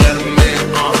they ain't got a man,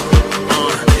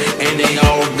 and they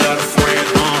all got a friend,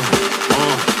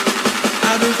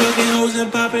 I've been fucking hoes and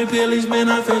popping pillies, man,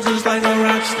 I feel just like a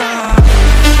rock star.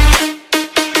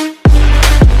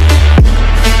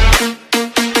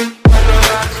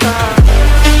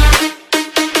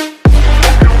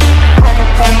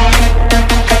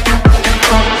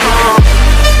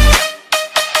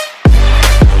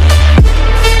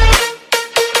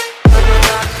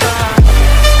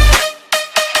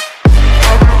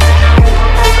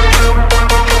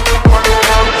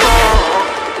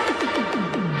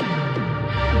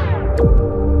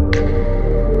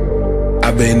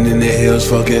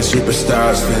 Fucking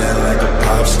superstars, feeling like a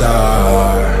pop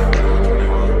star.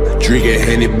 Drinking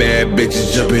Henny, bad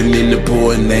bitches jumping in the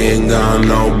pool and they ain't got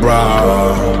no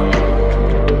bra.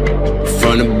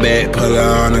 From the back, put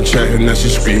her on the track and now she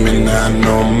screaming, I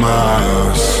know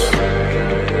Mars.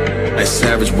 Hey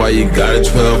Savage, why you got a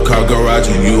 12-car garage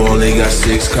when you only got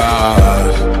 6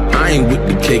 cars? I ain't with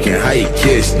the cake and how you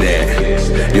kiss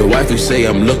that? Your wife, you say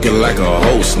I'm looking like a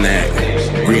whole snack.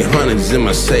 Green hundreds in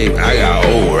my safe, I got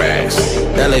old racks.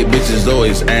 LA bitches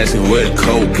always asking where the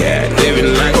coke at.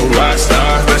 Living like a rock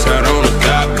star, fresh out on a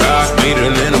cop car, sweeter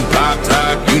than a pop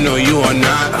top. You know you are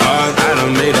not hard, I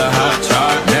done made a hot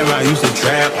chart. Never I used to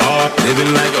trap hard.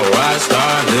 Living like a rock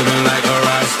star, living like a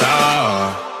rock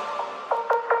star.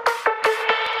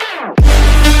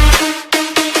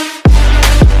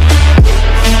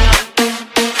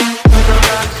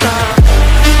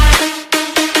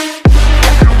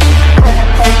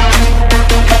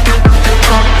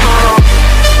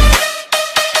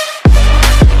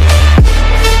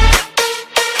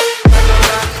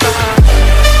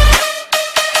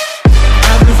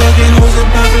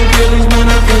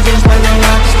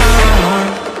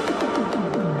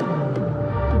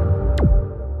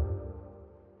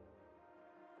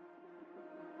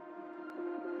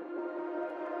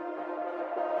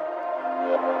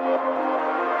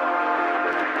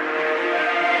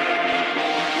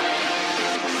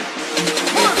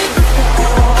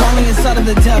 of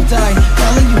the depth, I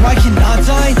telling you I cannot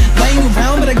die. Laying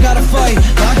around, but I gotta fight.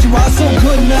 Knocked you out, so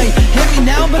good night. Hit me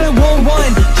now, but I won't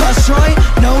whine. Just try,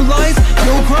 no lies,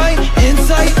 you'll cry.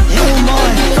 Insight, you'll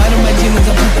lie. Fight on my demons,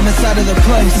 I put them inside of their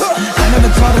place. I never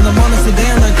taught them, honestly, they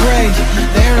are not great.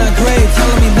 They are not great,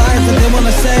 telling me lies that they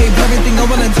wanna say. Everything I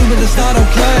wanna do, but it's not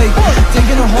okay.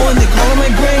 Taking a hole and they call it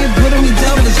my grave. Putting me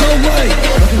down, but there's no way.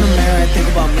 Look in the mirror, I think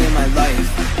about me and my life.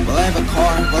 Will I have a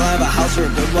car? Will I have a house or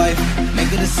a good wife?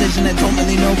 Make a decision, I don't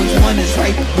really know which one is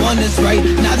right. One is right.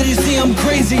 Now that you see I'm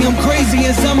crazy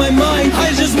inside my mind.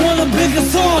 I just wanna pick a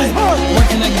side. Where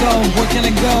can I go? Where can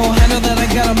I go? I know that I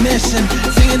got a mission.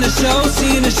 Seeing the show,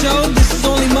 this is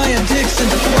only my addiction.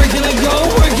 Where can I go?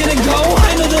 Where can I go?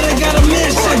 I know that I got a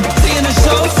mission. Seeing the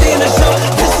show,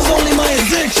 this is only my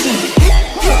addiction.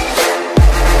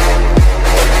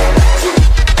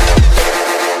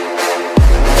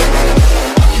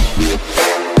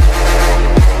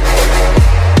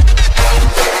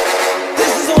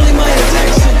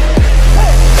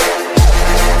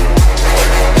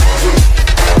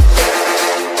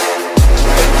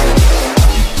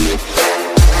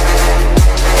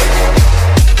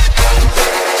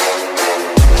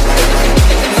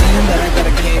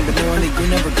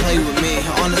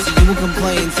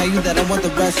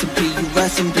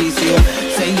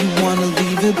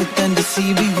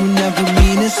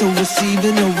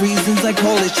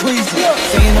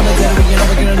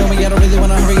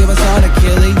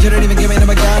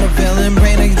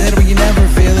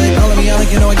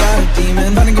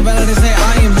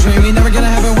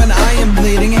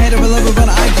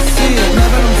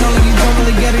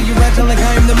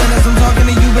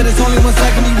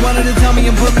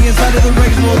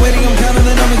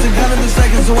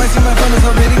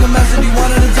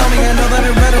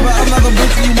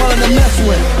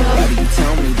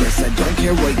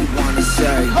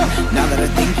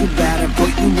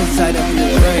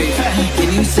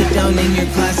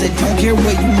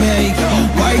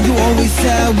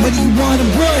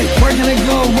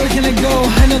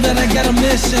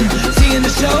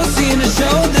 Seeing the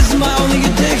show, this is my only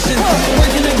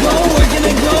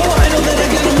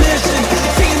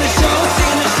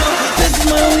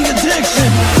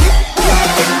addiction.